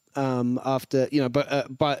him after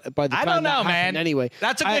But by the time I don't know, that happened, man. anyway,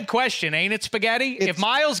 That's a good question, ain't it, Spaghetti? If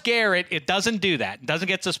Myles Garrett, it doesn't do that, doesn't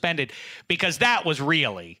get suspended, because that was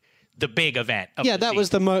really the big event. That was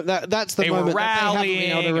the that's the moment that they haven't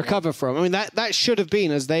been able to recover from. I mean, that should have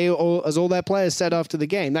been, as all their players said after the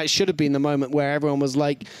game, that should have been the moment where everyone was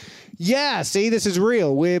like, "Yeah, see, this is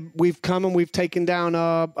real. We've come and we've taken down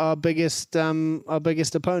our biggest opponent,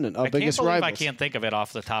 our biggest rival." I can't think of it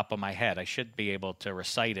off the top of my head. I should be able to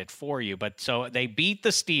recite it for you. But so they beat the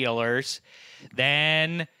Steelers,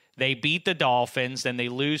 then they beat the Dolphins, then they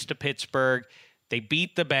lose to Pittsburgh, they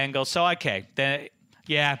beat the Bengals. So then.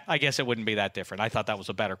 Yeah, I guess it wouldn't be that different. I thought that was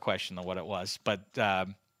a better question than what it was. But I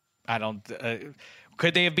don't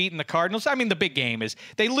could they have beaten the Cardinals? I mean, the big game is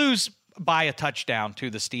they lose by a touchdown to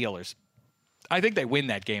the Steelers. I think they win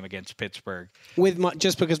that game against Pittsburgh.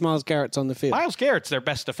 Just because Myles Garrett's on the field. Myles Garrett's their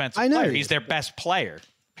best defensive player. He's their best player,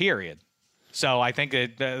 period. So I think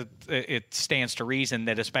it stands to reason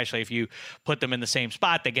that especially if you put them in the same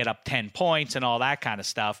spot, they get up 10 points and all that kind of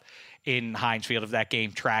stuff in Heinz Field if that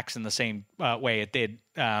game tracks in the same way it did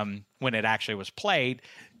when it actually was played.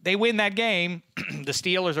 They win that game. The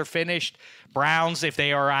Steelers are finished. Browns, if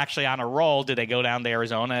they are actually on a roll, do they go down to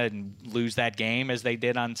Arizona and lose that game as they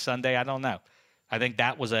did on Sunday? I don't know. I think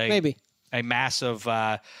that was a massive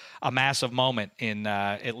moment in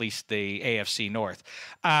at least the AFC North.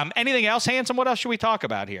 Anything else, Handsome? What else should we talk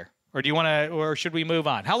about here? Or do you want to, or should we move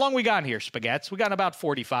on? How long we got here, Spaghettis? We got about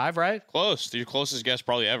 45, right? Close. Your closest guess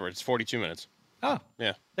probably ever. It's 42 minutes. Oh,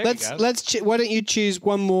 yeah. Why don't you choose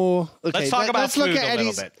one more? Okay, let's talk about food a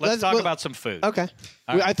little bit. Let's talk about some food. Okay.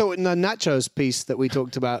 I thought in the nachos piece that we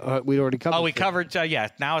talked about, we'd already covered. Oh, we covered.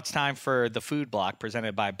 Now it's time for the food block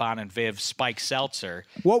presented by Bon and Viv Spike Seltzer.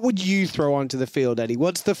 What would you throw onto the field, Eddie?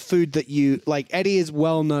 What's the food that you like? Eddie is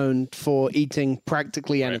well known for eating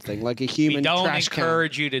practically anything, like a human trash can. We don't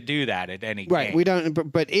encourage you to do that at any game. Right. We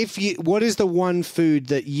don't. But if you, what is the one food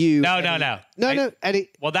that you? No, Eddie.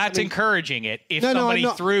 Well, that's encouraging it. If somebody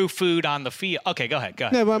threw food on the field. Okay, go ahead.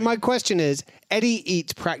 No, but my question is, Eddie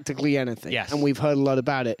eats practically anything. Yes. And we've heard a lot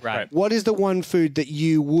about it. Right. What is the one food that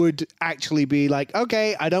you would actually be like,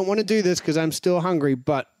 okay, I don't want to do this because I'm still hungry,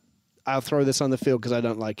 but I'll throw this on the field because I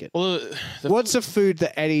don't like it? Well, what's a food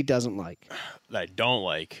that Eddie doesn't like? That I don't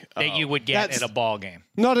like. That you would get at a ball game.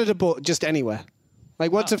 Not at a ball, just anywhere.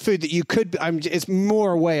 Like, what's a food that you could? It's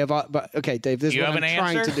more a way of. But okay, Dave, this is what I'm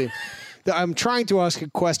trying to do. I'm trying to ask a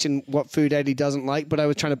question: what food Eddie doesn't like, but I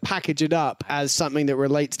was trying to package it up as something that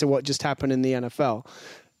relates to what just happened in the NFL.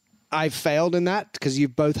 I failed in that because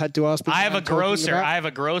you've both had to ask. I have a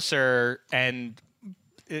grocer, and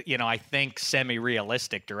I think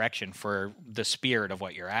semi-realistic direction for the spirit of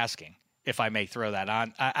what you're asking. If I may throw that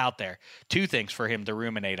out there, two things for him to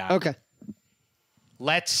ruminate on. Okay.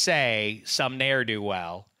 Let's say some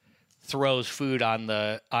ne'er-do-well throws food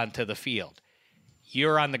onto the field.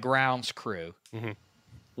 You're on the grounds crew. Mm-hmm.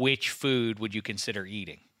 Which food would you consider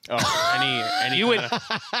eating? Oh, any you would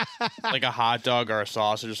like a hot dog or a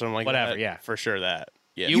sausage or something like that. Whatever, yeah, for sure. That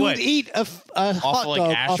you would eat a hot dog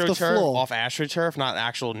off the floor, off AstroTurf, not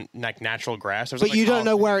actual natural grass. But you don't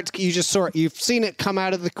know where it's. You just saw it. You've seen it come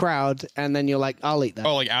out of the crowd, and then you're like, "I'll eat that."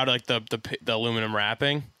 Oh, like out of like the aluminum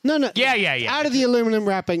wrapping. No. Yeah. Out of the aluminum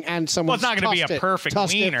wrapping, and someone. Well, it's not going to be a perfect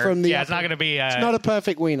wiener. It's not going to be. It's not a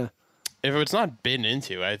perfect wiener. If it's not bitten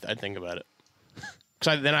into, I'd think about it.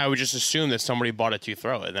 Because then I would just assume that somebody bought it to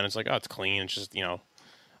throw it. Then it's like, oh, it's clean. It's just,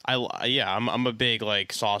 I'm a big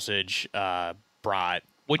like sausage brat.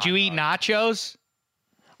 Would you eat nachos?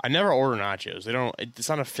 I never order nachos. It's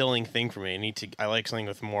not a filling thing for me. I like something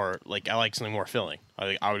with more more filling.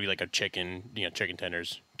 I would be like a chicken, chicken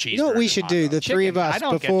tenders, cheese. You know what we should do? The three of us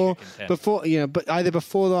before but either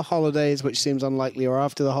before the holidays, which seems unlikely, or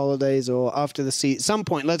after the holidays, or after the season. Some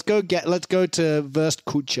point, let's go to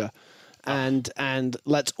Wurstkutscher, and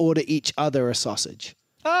let's order each other a sausage.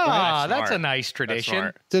 Oh, that's a nice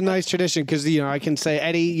tradition. It's a nice tradition because I can say,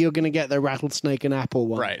 Eddie, you're going to get the rattlesnake and apple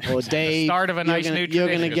one, right? Or Dave, start of a nice new tradition. You're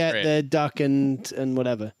going to get the duck and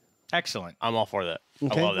whatever. Excellent. I'm all for that.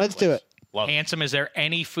 Okay, let's do it. Handsome, is there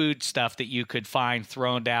any food stuff that you could find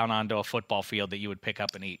thrown down onto a football field that you would pick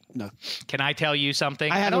up and eat? No. Can I tell you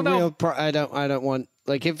something? I don't want,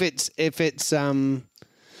 like, if it's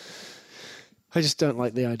I just don't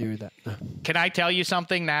like the idea of that. No. Can I tell you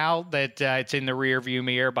something now that it's in the rear view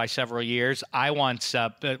mirror by several years? I once,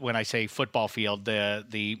 when I say football field,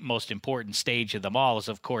 the most important stage of them all is,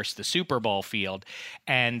 of course, the Super Bowl field.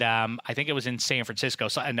 And I think it was in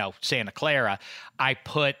Santa Clara. I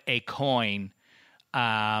put a coin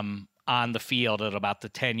on the field at about the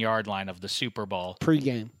 10-yard line of the Super Bowl.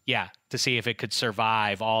 Pre-game. Yeah, to see if it could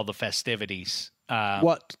survive all the festivities.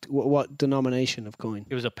 What denomination of coin?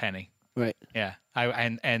 It was a penny. Right. Yeah.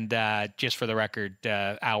 Just for the record,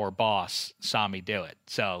 our boss saw me do it.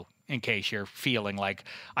 So in case you're feeling like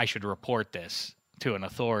I should report this to an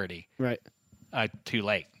authority. Right. Too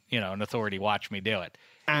late. An authority watched me do it.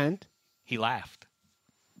 And? He laughed.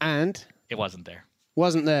 And? It wasn't there.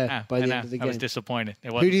 Wasn't there by the end of the game. I was disappointed.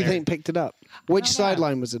 It wasn't. Who do you think picked it up? Which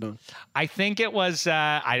sideline was it on? I think it was,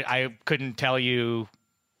 I couldn't tell you.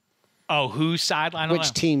 Oh, whose sideline?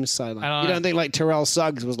 Which team's sideline? You don't think like Terrell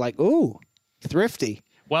Suggs was like, ooh, thrifty?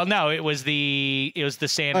 Well, no, it was the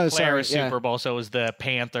Santa Clara Super Bowl, so it was the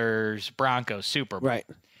Panthers-Broncos Super Bowl. Right.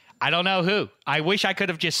 I don't know who. I wish I could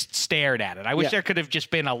have just stared at it. I wish there could have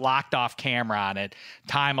just been a locked-off camera on it,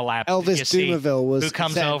 time elapsed. Elvis Dumerville was who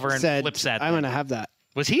comes over and flips that. I'm going to have that.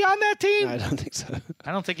 Was he on that team? No, I don't think so.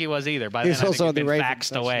 I don't think he was either. By he then, was also on the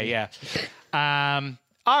Ravens. Faxed away. Yeah.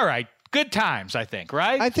 All right. Good times, I think,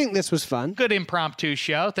 right? I think this was fun. Good impromptu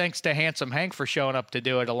show. Thanks to Handsome Hank for showing up to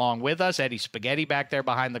do it along with us. Eddie Spaghetti back there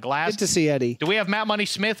behind the glass. Good to see Eddie. Do we have Matt Money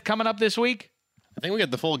Smith coming up this week? I think we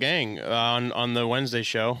got the full gang on the Wednesday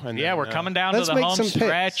show. And yeah, then, we're coming down to the home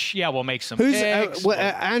stretch. Yeah, we'll make some picks.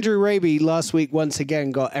 Andrew Raby last week once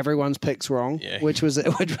again got everyone's picks wrong, which was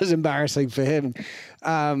embarrassing for him.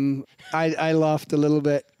 I laughed a little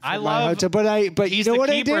bit. I love, but he's you know the what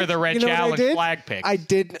keeper I did? of the Red Challenge flag pick. I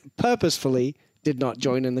purposefully did not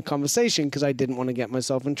join in the conversation because I didn't want to get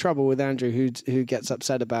myself in trouble with Andrew, who gets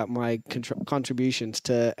upset about my contributions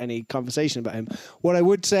to any conversation about him. What I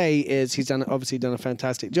would say is he's obviously done a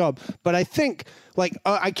fantastic job, but I think my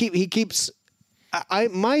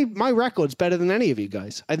record's better than any of you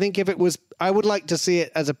guys. I think if it was, I would like to see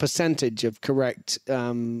it as a percentage of correct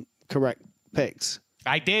picks.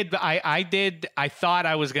 I did. I thought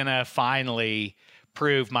I was gonna finally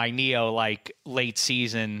prove my late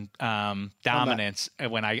season dominance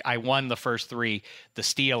when I won the first three. The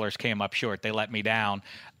Steelers came up short. They let me down.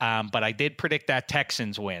 But I did predict that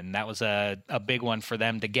Texans win. That was a big one for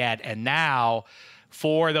them to get. And now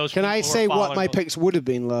for those Can I say what my picks would have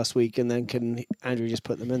been last week, and then can Andrew just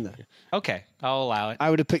put them in there? Okay, I'll allow it. I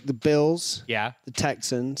would have picked the Bills. Yeah. The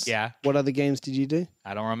Texans. Yeah. What other games did you do?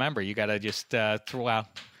 I don't remember. You got to just throw out.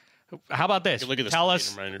 How about this? Look at tell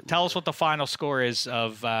us what the final score is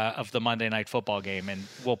of the Monday Night Football game, and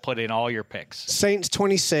we'll put in all your picks. Saints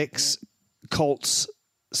 26, Colts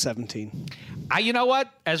 17. You know what?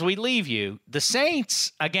 As we leave you, the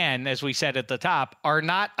Saints, again, as we said at the top, are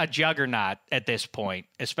not a juggernaut at this point,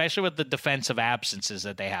 especially with the defensive absences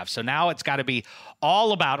that they have. So now it's got to be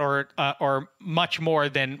all about, or much more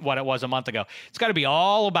than what it was a month ago. It's got to be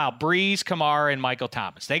all about Breeze, Kamara, and Michael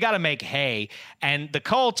Thomas. They got to make hay. And the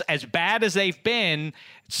Colts, as bad as they've been,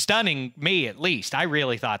 stunning me at least, I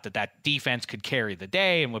really thought that defense could carry the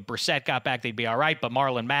day. And when Brissett got back, they'd be all right. But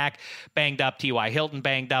Marlon Mack banged up, T.Y. Hilton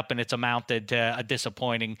banged up, and it's amounted to a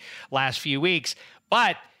disappointing last few weeks.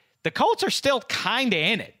 But the Colts are still kind of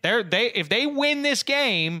in it. If they win this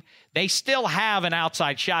game, they still have an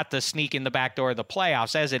outside shot to sneak in the back door of the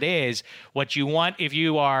playoffs. As it is, what you want if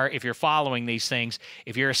you're following these things,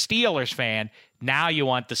 if you're a Steelers fan, now you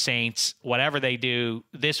want the Saints, whatever they do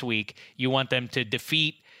this week, you want them to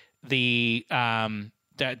defeat the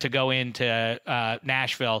to go into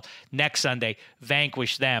Nashville next Sunday,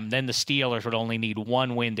 vanquish them. Then the Steelers would only need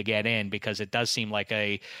one win to get in, because it does seem like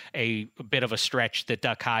a bit of a stretch that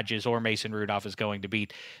Duck Hodges or Mason Rudolph is going to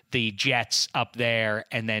beat the Jets up there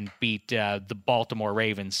and then beat the Baltimore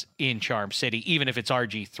Ravens in Charm City, even if it's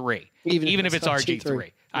RG3. Even if it's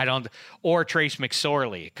RG3. Or Trace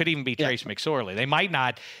McSorley. It could even be Trace McSorley.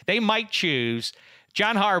 They might choose.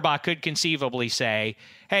 John Harbaugh could conceivably say,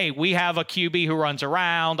 hey, we have a QB who runs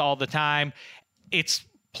around all the time. It's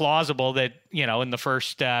plausible that, in the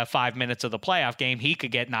first 5 minutes of the playoff game, he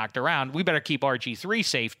could get knocked around. We better keep RG3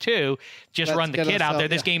 safe too. Let's run the kid out there.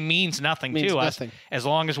 This game means nothing to us as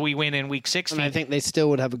long as we win in week 16. And I think they still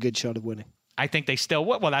would have a good shot of winning. I think they still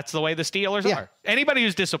would. Well, that's the way the Steelers are. Anybody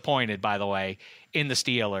who's disappointed, by the way, in the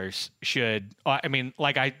Steelers should,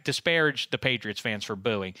 I disparage the Patriots fans for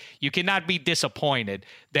booing. You cannot be disappointed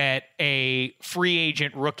that a free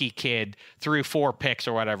agent rookie kid threw 4 picks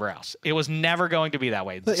or whatever else. It was never going to be that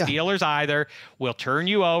way. The Steelers either will turn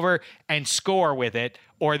you over and score with it,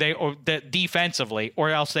 or defensively,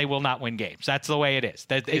 or else they will not win games. That's the way it is.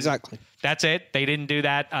 Exactly. That's it. They didn't do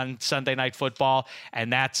that on Sunday Night Football,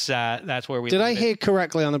 and that's where we. Did I hear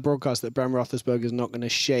correctly on the broadcast that Ben Roethlisberger is not going to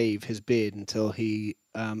shave his beard until he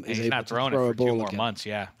is able not to throwing throw it a for ball 2 more again? months?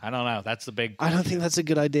 Yeah, I don't know. That's the big. I don't think that's a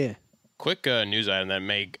good idea. Quick news item that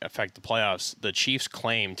may affect the playoffs. The Chiefs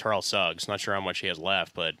claim Terrell Suggs. Not sure how much he has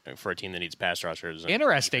left, but for a team that needs pass rushers.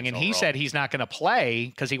 Interesting, and he said he's not going to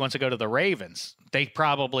play because he wants to go to the Ravens. They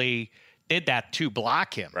probably did that to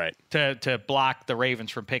block him, right? To block the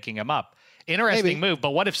Ravens from picking him up. Interesting move,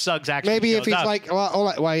 but what if Suggs actually Maybe if shows he's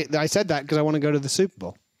up? like, I said that because I want to go to the Super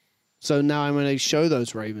Bowl. So now I'm going to show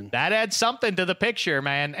those Ravens. That adds something to the picture,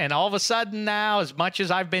 man. And all of a sudden now, as much as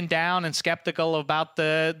I've been down and skeptical about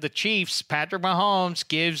the Chiefs, Patrick Mahomes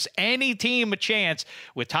gives any team a chance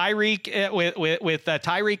with Tyreek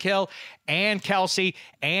Hill and Kelsey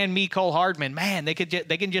and Mecole Hardman. Man, they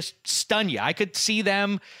can just stun you. I could see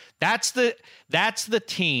them. That's the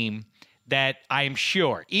team that I'm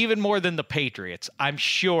sure, even more than the Patriots, I'm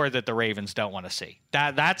sure that the Ravens don't want to see.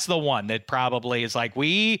 That's the one that probably is like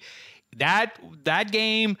that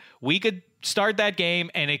game, we could start that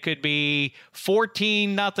game and it could be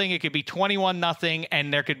 14-0, it could be 21-0,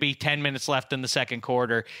 and there could be 10 minutes left in the second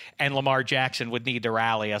quarter, and Lamar Jackson would need to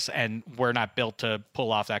rally us, and we're not built to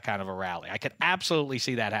pull off that kind of a rally. I could absolutely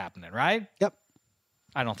see that happening, right? Yep.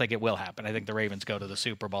 I don't think it will happen. I think the Ravens go to the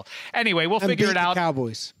Super Bowl. Anyway, we'll figure it out.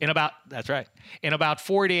 Cowboys. That's right. In about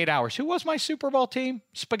 48 hours. Who was my Super Bowl team?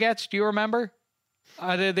 Spaghettis, do you remember?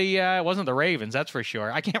 It wasn't the Ravens, that's for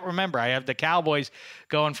sure. I can't remember. I have the Cowboys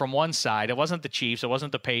going from one side. It wasn't the Chiefs. It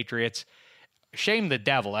wasn't the Patriots. Shame the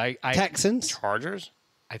devil. Texans? Chargers?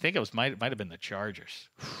 I think it might have been the Chargers.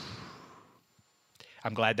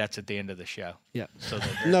 I'm glad that's at the end of the show. Yeah. So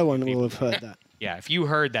no one will have heard that. Yeah, if you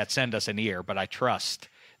heard that, send us an ear, but I trust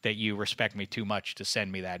that you respect me too much to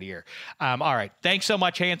send me that ear. All right. Thanks so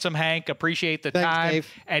much, Handsome Hank. Appreciate the time. Dave.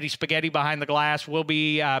 Eddie Spaghetti behind the glass. We'll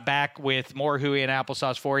be back with more Huey and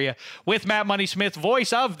applesauce for you with Matt Money Smith,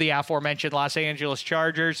 voice of the aforementioned Los Angeles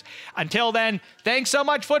Chargers. Until then, thanks so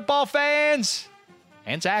much, football fans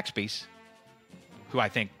and Zaxby's, who I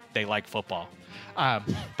think they like football.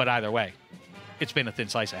 But either way, it's been a thin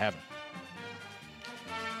slice of heaven.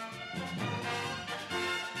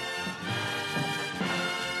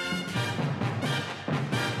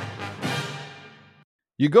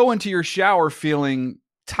 You go into your shower feeling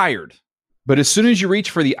tired, but as soon as you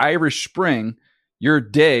reach for the Irish Spring, your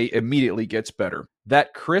day immediately gets better.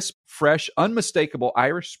 That crisp, fresh, unmistakable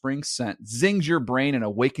Irish Spring scent zings your brain and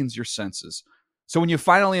awakens your senses. So when you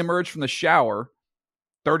finally emerge from the shower,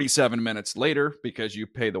 37 minutes later, because you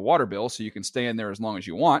pay the water bill so you can stay in there as long as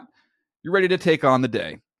you want, you're ready to take on the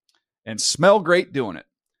day and smell great doing it.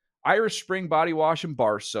 Irish Spring Body Wash and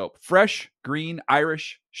Bar Soap. Fresh, green,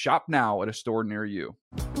 Irish. Shop now at a store near you.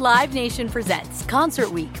 Live Nation presents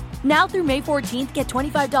Concert Week. Now through May 14th, get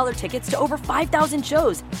 $25 tickets to over 5,000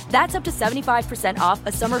 shows. That's up to 75% off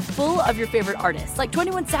a summer full of your favorite artists like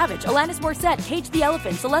 21 Savage, Alanis Morissette, Cage the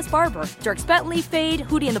Elephant, Celeste Barber, Dierks Bentley, Fade,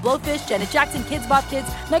 Hootie and the Blowfish, Janet Jackson, Kidz Bop Kids,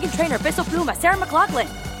 Meghan Trainor, Bissell Pluma, Sarah McLachlan.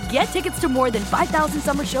 Get tickets to more than 5,000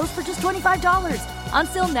 summer shows for just $25.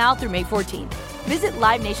 Until now through May 14th. Visit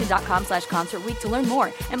LiveNation.com/Concert Week to learn more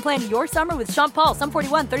and plan your summer with Sean Paul, Sum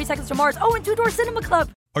 41, 30 Seconds to Mars, and Two Door Cinema Club.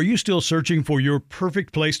 Are you still searching for your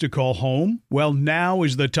perfect place to call home? Well, now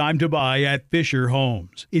is the time to buy at Fisher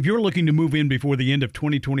Homes. If you're looking to move in before the end of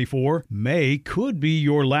 2024, May could be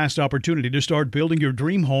your last opportunity to start building your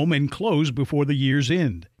dream home and close before the year's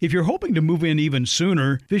end. If you're hoping to move in even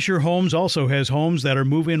sooner, Fisher Homes also has homes that are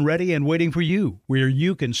move-in ready and waiting for you, where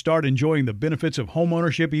you can start enjoying the benefits of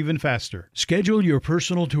homeownership even faster. Schedule your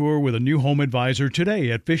personal tour with a new home advisor today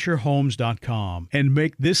at FisherHomes.com and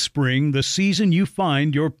make this spring the season you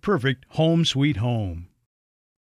find your perfect home sweet home.